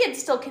would think it'd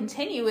still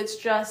continue. It's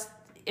just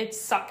it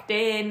sucked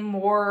in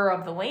more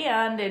of the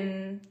land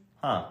and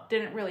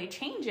didn't really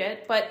change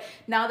it. But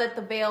now that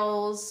the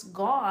veil's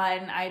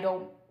gone, I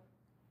don't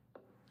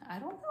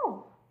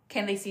know.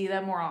 Can they see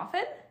them more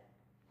often?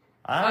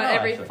 I don't know,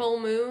 Every actually. full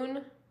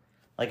moon.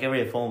 Like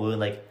every full moon,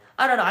 like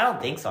I don't know. I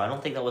don't think so. I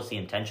don't think that was the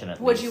intention. At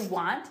Would least. you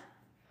want? to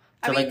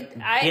I mean,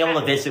 be able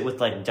to visit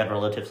with like dead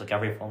relatives like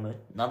every full moon?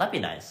 No, that'd be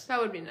nice.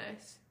 That would be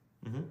nice.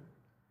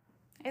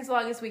 As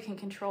long as we can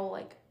control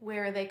like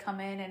where they come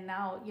in, and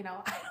now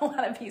I don't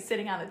want to be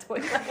sitting on the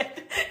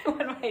toilet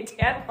when my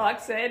dad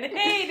walks in.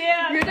 Hey,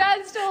 Dad. Your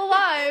dad's still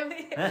alive.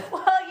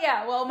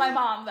 Well, my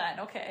mom then.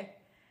 Okay.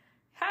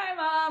 Hi,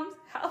 Mom.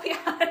 I'll be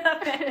on in a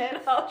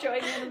minute. I'll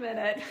join you in a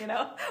minute.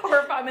 Or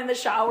if I'm in the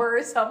shower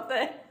or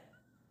something.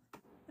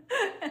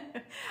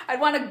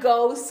 I'd want to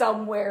go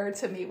somewhere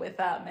to meet with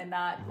them and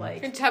not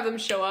like And to have them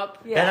show up.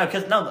 Yeah,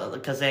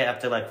 because they have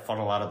to like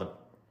funnel out of the.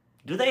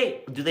 Do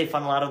they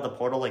funnel out of the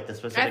portal like the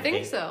specific? I think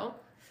gate? so.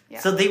 Yeah.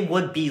 So they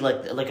would be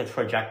like a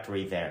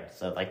trajectory there.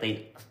 So like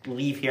they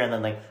leave here and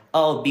then like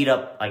beat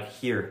up like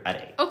here at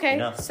 8.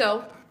 Okay,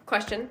 so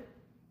question: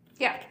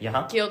 Yeah. Yeah.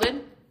 Huh?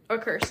 Gilded or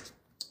cursed?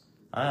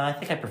 I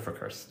think I prefer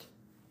Cursed.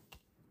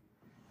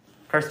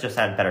 Cursed just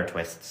had better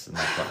twists and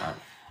like whatnot.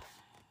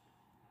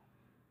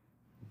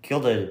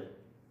 Gilded.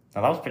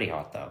 Now that was pretty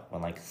hot though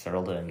when like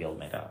Serilda and Gild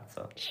made out.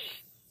 So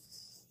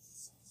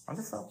I'm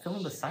just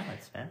feeling the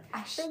silence, man.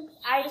 I think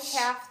I'd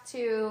have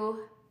to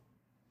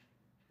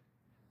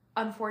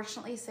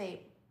unfortunately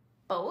say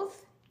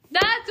both.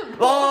 That's a That's a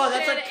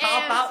bullshit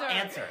cop-out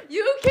answer.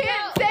 You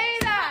can't say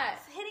that.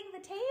 It's hitting the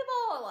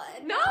table.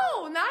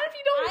 No, not if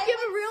you don't I give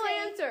would a real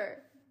say- answer.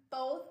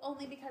 Both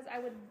only because I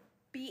would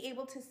be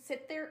able to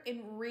sit there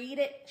and read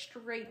it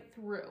straight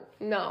through.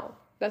 No,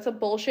 that's a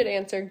bullshit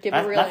answer. Give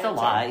a real That's answer. a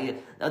lie.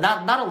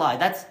 Not a lie.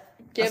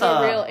 Give that's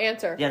a real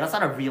answer. Yeah, that's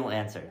not a real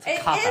answer. It's a It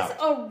cop is out.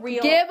 a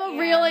real Give a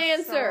real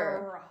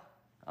answer.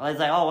 It's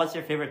like, what's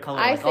your favorite color?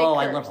 I Like, say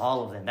I Cursed. love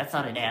all of them. That's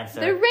not an answer.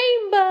 The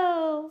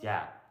rainbow.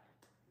 Yeah.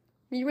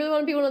 You really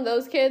want to be one of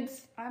those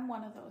kids? I'm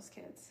one of those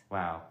kids.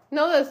 Wow.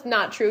 No, that's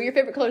not true. Your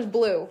favorite color is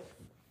blue.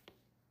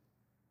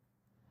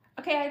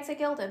 Okay, I'd say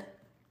gilded.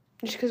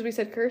 Just because we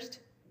said cursed?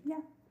 Yeah.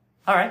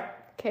 All right.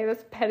 Okay,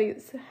 that's petty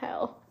as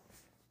hell.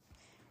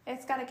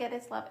 It's got to get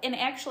its love. And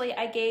actually,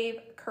 I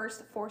gave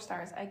Cursed 4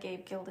 stars. I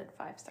gave Gilded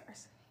 5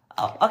 stars.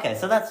 Oh, okay.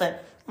 So that's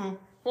it.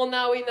 Well,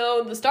 now we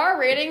know the star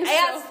ratings.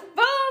 Yes, So.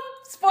 boom!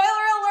 Spoiler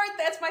alert,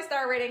 that's my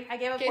star rating. I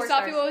gave it Okay, 4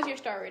 Sophie, stars. what was your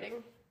star rating?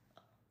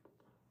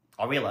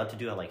 Are we allowed to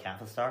do it like half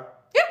a star?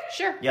 Yeah,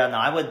 sure. Yeah. No,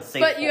 I would say.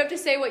 But you have to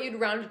say what you'd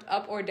round it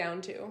up or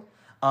down to.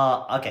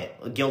 Okay.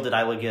 Gilded,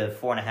 I would give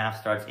 4.5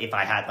 stars. If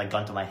I had like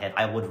gun to my head,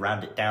 I would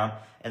round it down,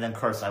 and then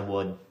Curse, I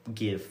would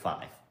give 5.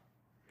 Nice.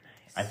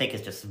 I think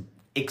it's just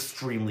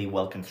extremely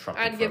well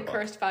constructed. I'd for give a book.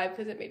 Cursed 5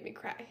 because it made me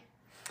cry.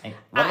 Hey,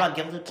 what about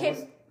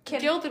Gilded?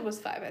 Gilded was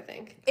 5, I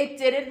think. It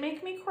didn't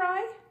make me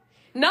cry.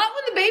 Not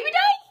when the baby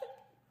died?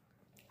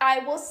 I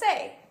will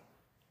say,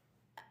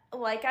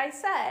 like I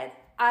said,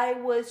 I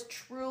was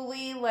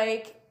truly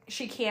like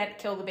she can't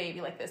kill the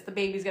baby like this. The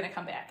baby's gonna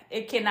come back.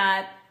 It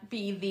cannot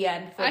be the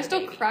end for I the still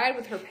baby. cried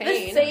with her The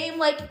pain. same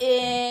like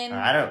in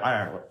I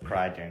don't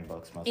cry during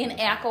books most in of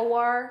the time.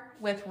 Akawar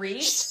with Reed.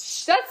 That's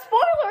spoilers.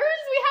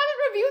 We haven't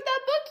reviewed that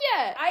book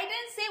yet. I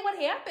didn't say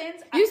what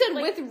happens. You said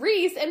like, with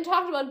Reese and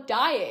talked about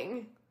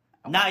dying.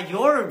 Now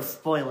you're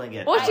spoiling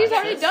it. Well, she's Alexis.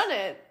 already done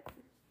it.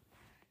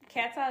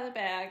 cat's out of the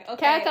bag. Okay,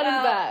 Cat's out of the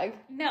well, bag.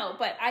 No,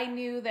 but I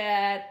knew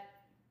that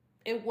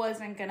it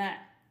wasn't gonna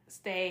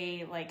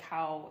stay like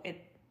how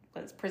it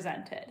was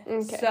presented.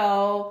 Okay.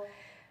 So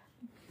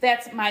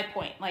that's my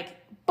point. Like,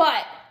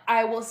 but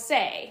I will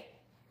say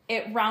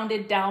it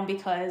rounded down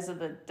because of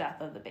the death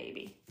of the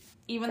baby.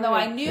 Even though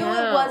I knew it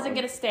Down. wasn't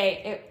gonna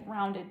stay, it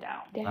rounded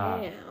down.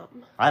 Damn.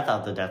 I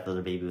thought the death of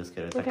the baby was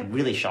good. It's like a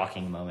really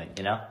shocking moment,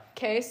 you know?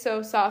 Okay,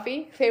 so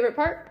Safi, favorite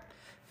part?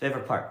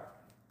 Favorite part?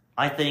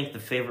 I think the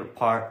favorite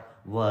part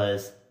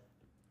was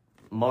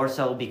more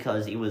so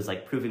because it was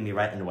like proving me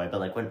right in a way. But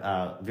like when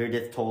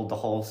Virdith told the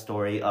whole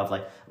story of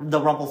like the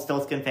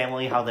Rumpelstiltskin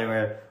family, how they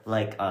were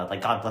like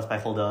God blessed by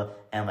Hulda,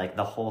 and like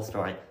the whole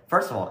story.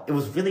 First of all, it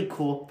was really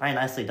cool, very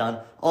nicely done.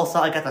 Also,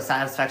 I got the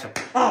satisfaction.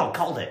 Oh,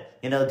 called it.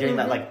 You know, during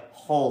that like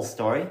whole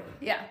story.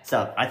 Yeah.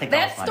 So I think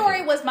That was my story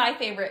favorite. was my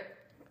favorite.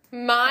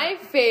 My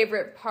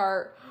favorite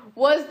part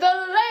was the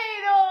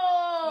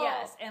ladle!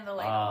 Yes, and the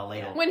ladle.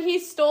 Ladle. When he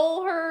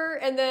stole her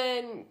and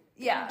then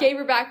Yeah. gave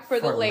her back for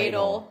the For ladle.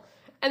 ladle.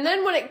 And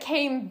then when it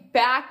came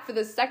back for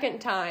the second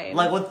time.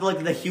 Like with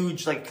like the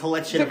huge like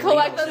collection The of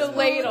collection ladles. of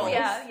ladles.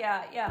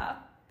 Yeah.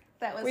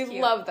 That was we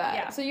cute. love that.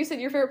 Yeah. So you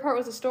said your favorite part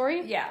was the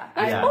story? Yeah.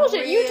 That's Yeah.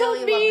 bullshit. You really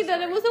told me love the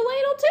that it story. was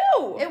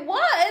a ladle too. It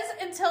was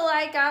until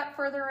I got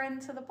further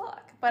into the book.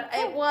 But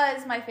it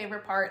was my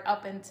favorite part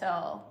up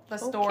until the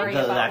story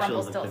The about actual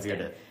Rumpelstiltskin.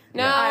 Virdith.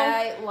 No.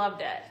 I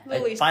loved it.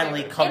 Lily's It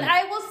finally favorite. come. And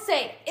I will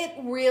say, it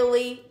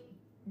really,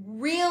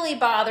 really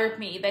bothered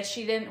me that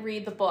she didn't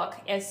read the book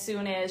as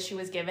soon as she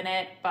was given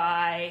it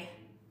by,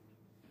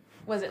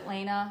 was it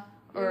Lena?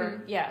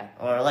 Or, yeah.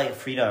 Or like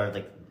Frida or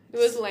like It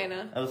was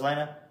Lena. it was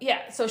Lena.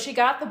 Yeah, so she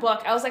got the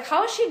book. I was like,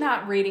 how is she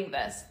not reading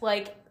this?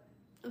 Like,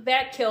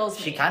 that kills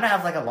me. She kind of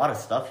has like a lot of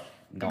stuff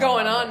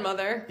Going on,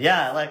 mother.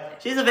 Yeah,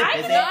 like she's a bit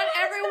busy. Not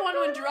everyone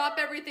would drop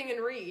everything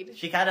and read.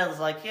 She kind of is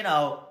like, you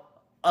know,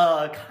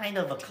 kind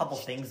of a couple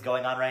things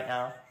going on right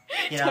now.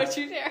 You know, Don't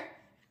you dare.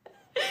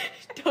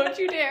 Don't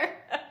you dare.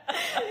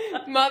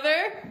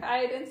 Mother,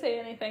 I didn't say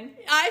anything.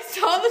 I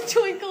saw the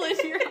twinkle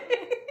in your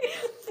eye.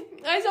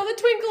 I saw the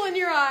twinkle in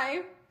your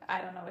eye.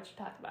 I don't know what you're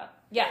talking about.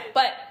 Yeah,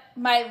 but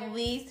my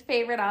least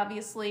favorite,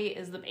 obviously,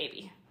 is the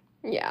baby.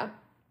 Yeah.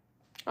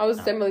 I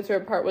was Emily's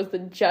favorite part was the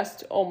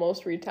just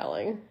almost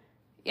retelling.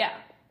 Yeah.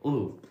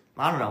 ooh,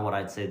 I don't know what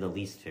I'd say the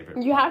least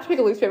favorite. You have to pick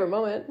a least favorite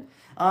moment.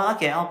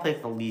 Okay, I'll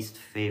pick the least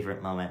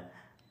favorite moment.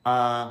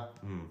 Let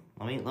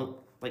me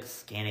look, like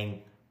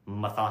scanning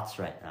my thoughts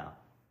right now.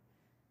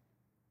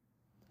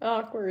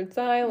 Awkward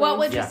silence. What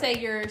would you Yeah. say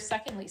your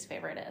second least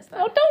favorite is,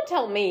 then? Oh, don't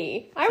tell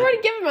me. I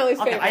already given my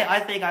least Okay, favorite. I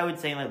think I would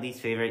say my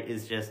least favorite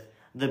is just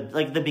the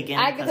beginning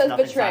Agatha's because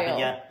nothing's betrayal. happened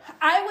yet.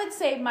 I would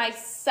say my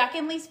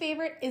second least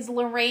favorite is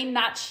Lorraine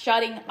not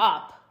shutting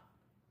up.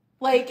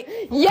 Like,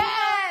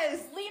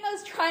 Yes!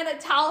 Lena's trying to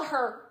tell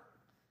her.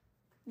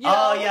 You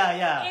Oh, know,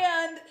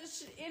 yeah. And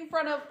in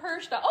front of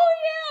Pershta, oh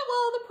yeah,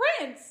 well,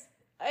 the prince.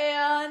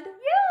 And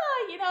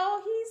yeah, you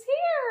know, he's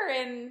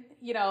here. And,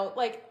 you know,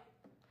 like,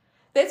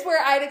 that's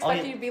where I'd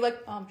expect yeah. you to be like,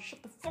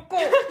 shut the fuck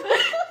up.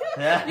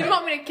 Yeah. You don't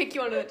want me to kick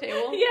you under the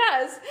table?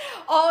 Yes.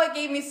 Oh, it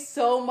gave me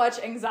so much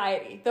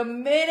anxiety. The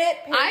minute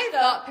I Pershta-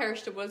 thought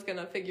Perishta was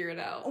gonna figure it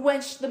out.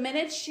 when the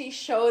minute she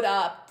showed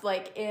up,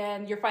 like,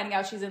 and you're finding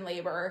out she's in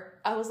labor,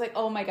 I was like,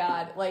 oh my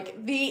god,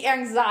 like, the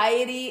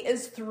anxiety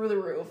is through the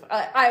roof.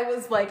 I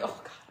was like,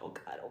 oh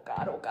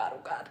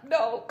god,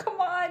 no, come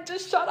on,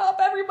 just shut up,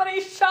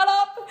 everybody, shut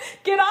up,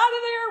 get out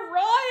of there,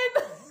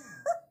 run.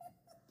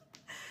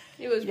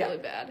 It was Yeah. really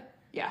bad.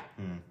 Yeah,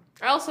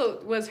 I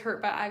also was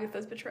hurt by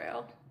Agatha's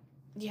betrayal.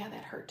 yeah,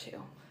 that hurt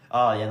too.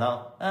 Oh, you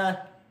know, I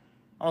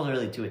wasn't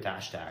really too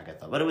attached to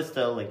Agatha, but it was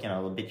still like, you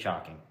know, a bit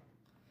shocking.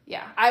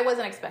 Yeah, I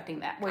wasn't expecting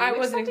that. Were you I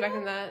wasn't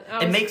expecting that.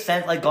 I It was- makes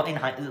sense, like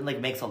it like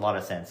makes a lot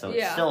of sense. So it's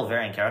Yeah. still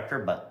very in character,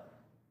 but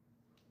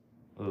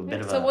a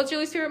bit of So a. what's your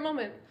least favorite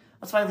moment?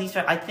 What's my least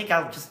favorite? I think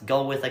I'll just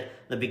go with like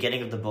the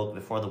beginning of the book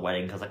before the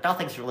wedding because like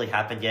nothing's really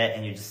happened yet,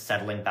 and you're just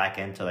settling back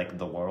into like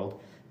the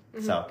world.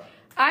 So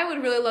I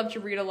would really love to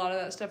read a lot of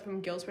that stuff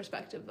from Gil's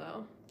perspective,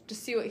 though. To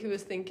see what he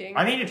was thinking.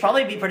 I mean, it'd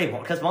probably be pretty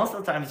boring because most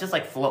of the time he's just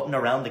like floating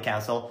around the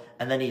castle,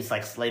 and then he's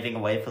like slaving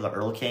away for the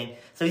Earl King.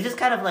 So he's just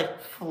kind of like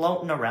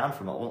floating around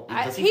from it. Well,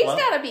 does he He's float?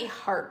 got to be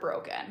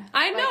heartbroken.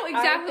 I know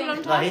exactly what I'm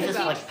No, talking he's just,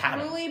 about. like,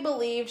 padding. Truly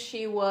believe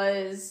she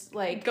was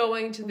like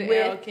Going to the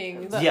with Earl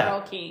Kings. the Yeah.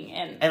 Earl King,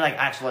 and and like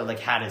actually like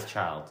had his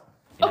child.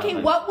 You know, okay,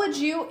 like- what would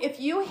you,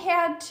 if you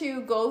had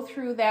to go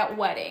through that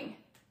wedding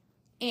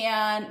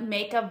and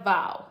make a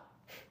vow,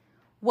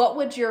 what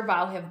would your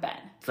vow have been?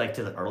 It's like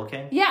to the Earl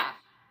King. Yeah.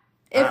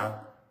 If Uh,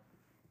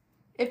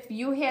 if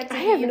you had to I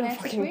be have in no that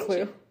fucking situation.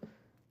 clue.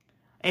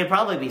 It'd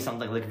probably be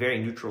something like very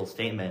neutral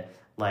statement,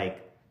 like,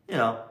 you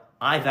know,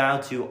 I vow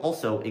to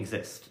also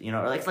exist. You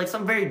know, or like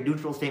some very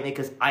neutral statement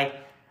because I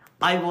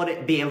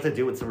wouldn't be able to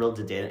do what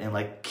Cyrilda did and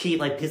like keep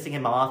like pissing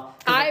him off.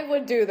 I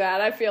would do that.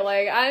 I feel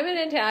like I'm an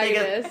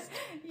antagonist.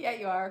 Yeah,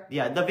 you are.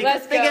 Yeah, the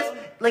biggest thing go. is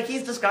like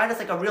he's described as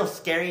like a real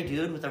scary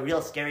dude with a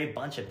real scary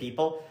bunch of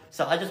people.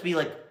 So I'd just be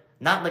like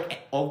not like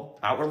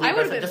outwardly I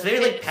would've aggressive, been just very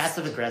like pissed.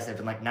 passive aggressive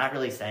and like not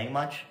really saying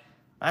much.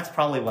 That's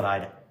probably what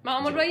I'd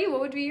Mom, what do. about you?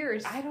 What would be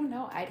yours? I don't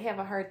know. I'd have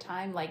a hard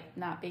time like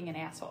not being an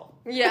asshole.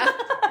 Yeah.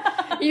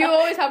 You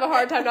always have a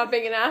hard time not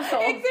being an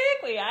asshole.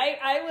 Exactly.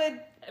 I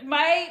would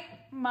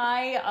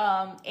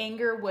my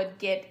anger would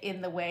get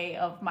in the way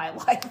of my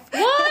life.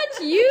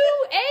 What?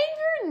 You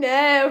anger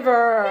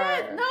never.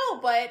 Yeah, no,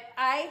 but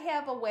I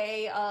have a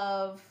way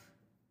of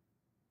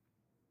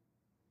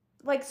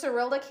like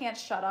Cyrilda can't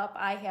shut up.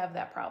 I have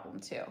that problem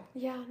too.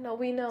 Yeah, no,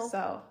 we know.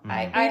 So we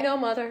I know,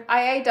 mother.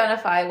 I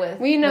identify with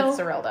We know. with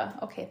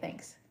Cyrilda. Okay,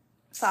 thanks.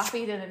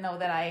 Safi didn't know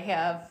that I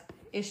have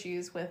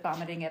issues with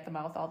vomiting at the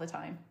mouth all the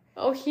time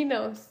Oh, he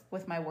knows.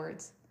 with my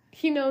words,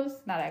 He knows.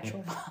 not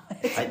actual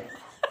vomit.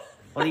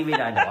 What do you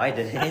mean I know? I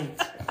didn't.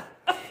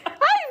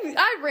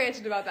 I've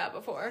ranted about that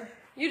before.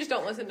 You just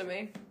don't listen to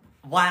me.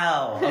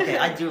 Wow. Okay,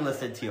 I do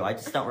listen to you. I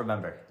just don't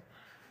remember.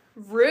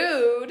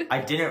 Rude. I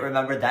didn't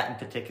remember that in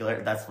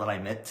particular. That's what I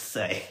meant to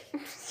say.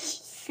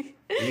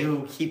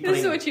 You keep This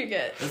is putting what you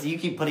get. you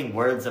keep putting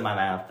words in my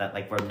mouth that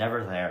like were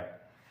never there.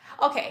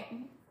 Okay.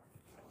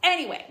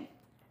 Anyway,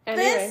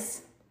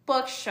 this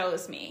book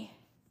shows me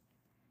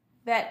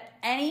that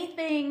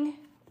anything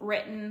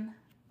written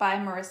by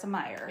Marissa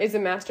Meyer Is a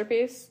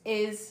masterpiece.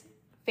 is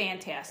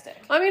fantastic.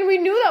 I mean, we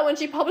knew that when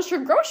she published her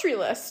grocery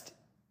list.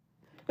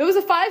 It was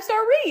a 5-star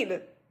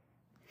read.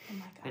 Oh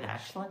my Wait, god.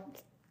 actually?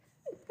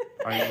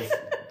 Or you just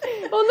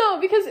Well, no,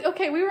 because,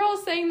 okay, we were all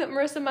saying that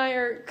Marissa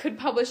Meyer could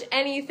publish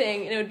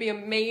anything and it would be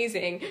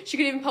amazing. She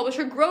could even publish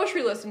her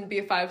grocery list and it'd be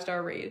a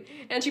 5-star read.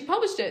 And she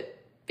published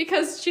it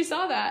because she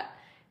saw that.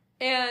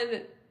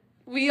 And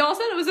we all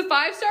said it was a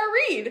 5-star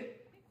read.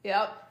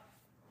 Yep.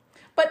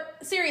 But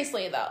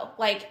seriously though,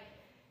 like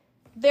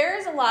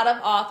there's a lot of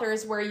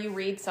authors where you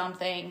read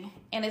something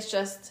and it's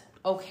just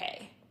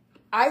okay.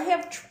 I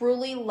have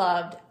truly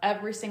loved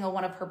every single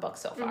one of her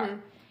books so far.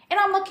 And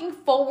I'm looking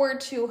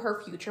forward to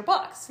her future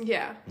books.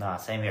 Yeah. nah,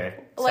 same here.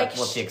 Except, Like,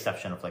 with the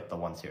exception of like the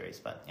one series,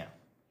 but yeah.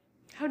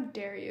 How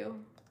dare you?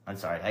 I'm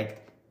sorry.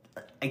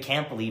 I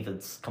can't believe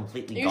it's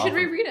completely You gone should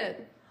from- reread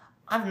it.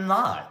 I'm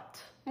not.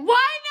 Why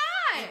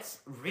not? It's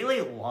really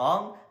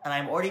long, and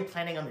I'm already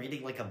planning on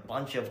reading like a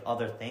bunch of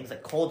other things.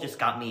 Like Cole just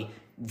got me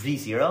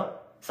ReZero,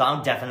 so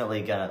I'm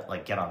definitely gonna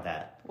like get on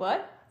that.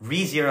 What?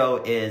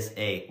 ReZero is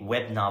a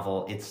web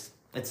novel. It's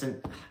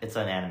an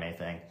anime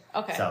thing.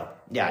 Okay. So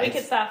yeah, We it's,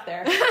 could stop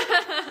there.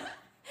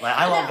 like,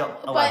 I won't go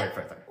elaborate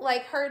further.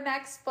 Like her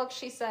next book,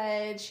 she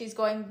said she's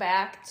going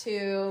back to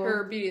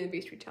Her Beauty and the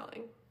Beast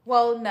retelling.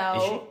 Well, Is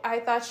no, I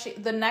thought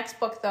the next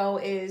book though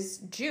is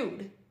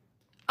Jude.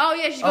 Oh,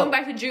 yeah, she's going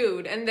back to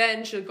Jude, and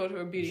then she'll go to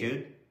her beauty.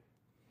 Jude.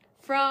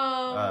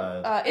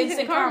 From...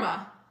 Instant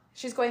Karma.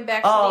 She's going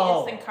back to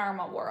Oh. the Instant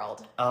Karma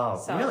world. Oh,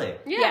 So- really?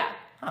 yeah.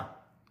 Huh.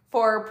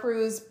 For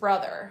Prue's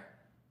brother.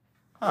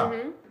 Huh.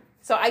 Mm-hmm.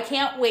 So I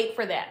can't wait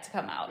for that to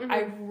come out.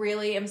 I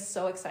really am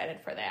so excited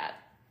for that.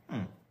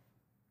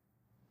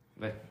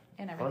 But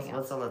And what's everything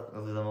else.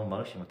 the little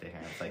motion with the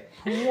hair? It's like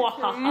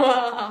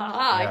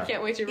I Yeah.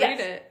 can't wait to Yes.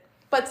 read it.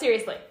 But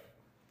seriously,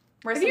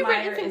 Marissa Have you read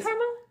Meyer Instant is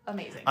Karma?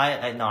 amazing. I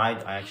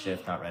actually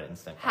have not read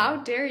Instant Karma.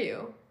 How dare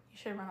you? You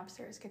should run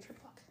upstairs, get your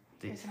book.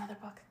 There's another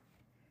book.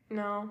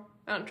 No,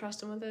 I don't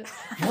trust him with it.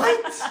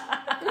 What?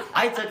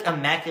 I took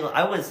immaculate.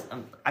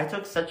 I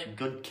took such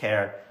good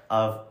care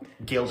of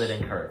Gilded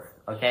and Curved.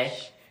 Okay.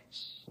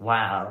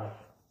 Wow.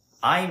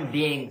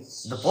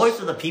 The voice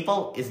of the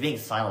people is being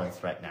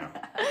silenced right now.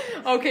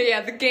 Okay, yeah,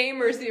 the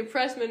gamers, the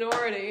oppressed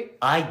minority.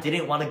 I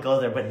didn't want to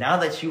go there, but now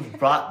that you've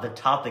brought the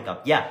topic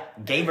up, yeah,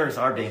 gamers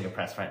are being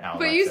oppressed right now.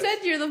 But you Alexis.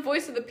 said you're the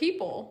voice of the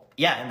people.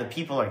 Yeah, and the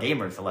people are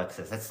gamers,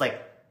 Alexis. It's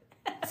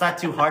not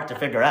too hard to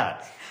figure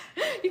out.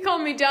 You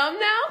calling me dumb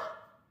now?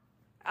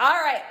 All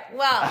right,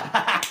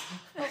 well,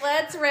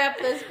 let's wrap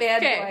this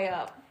bad Okay. boy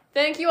up.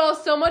 Thank you all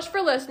so much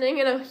for listening,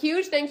 and a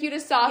huge thank you to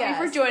Safi Yes,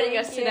 for joining thank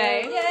us you.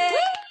 today. Yay!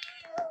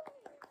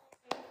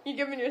 You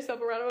giving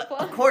yourself a round of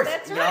applause? Of course,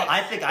 That's you know, right.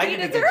 I think I He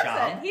did a good deserves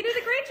job. it. He did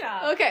a great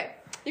job. Okay.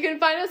 You can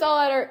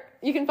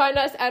find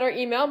us at our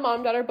email,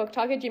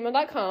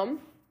 momdaughterbooktalk@gmail.com.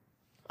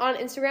 On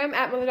Instagram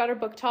at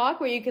mother-daughter-book-talk,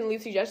 where you can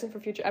leave suggestions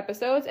for future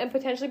episodes and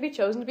potentially be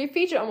chosen to be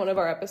featured on one of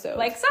our episodes.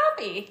 Like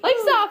Safi. Like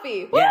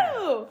Safi. Yeah.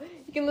 Woo!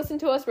 You can listen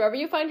to us wherever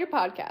you find your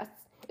podcasts.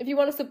 If you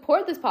want to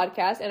support this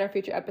podcast and our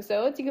future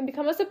episodes, you can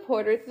become a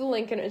supporter through the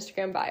link in our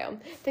Instagram bio.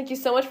 Thank you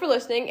so much for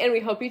listening, and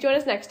we hope you join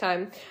us next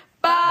time.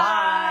 Bye!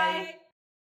 Bye.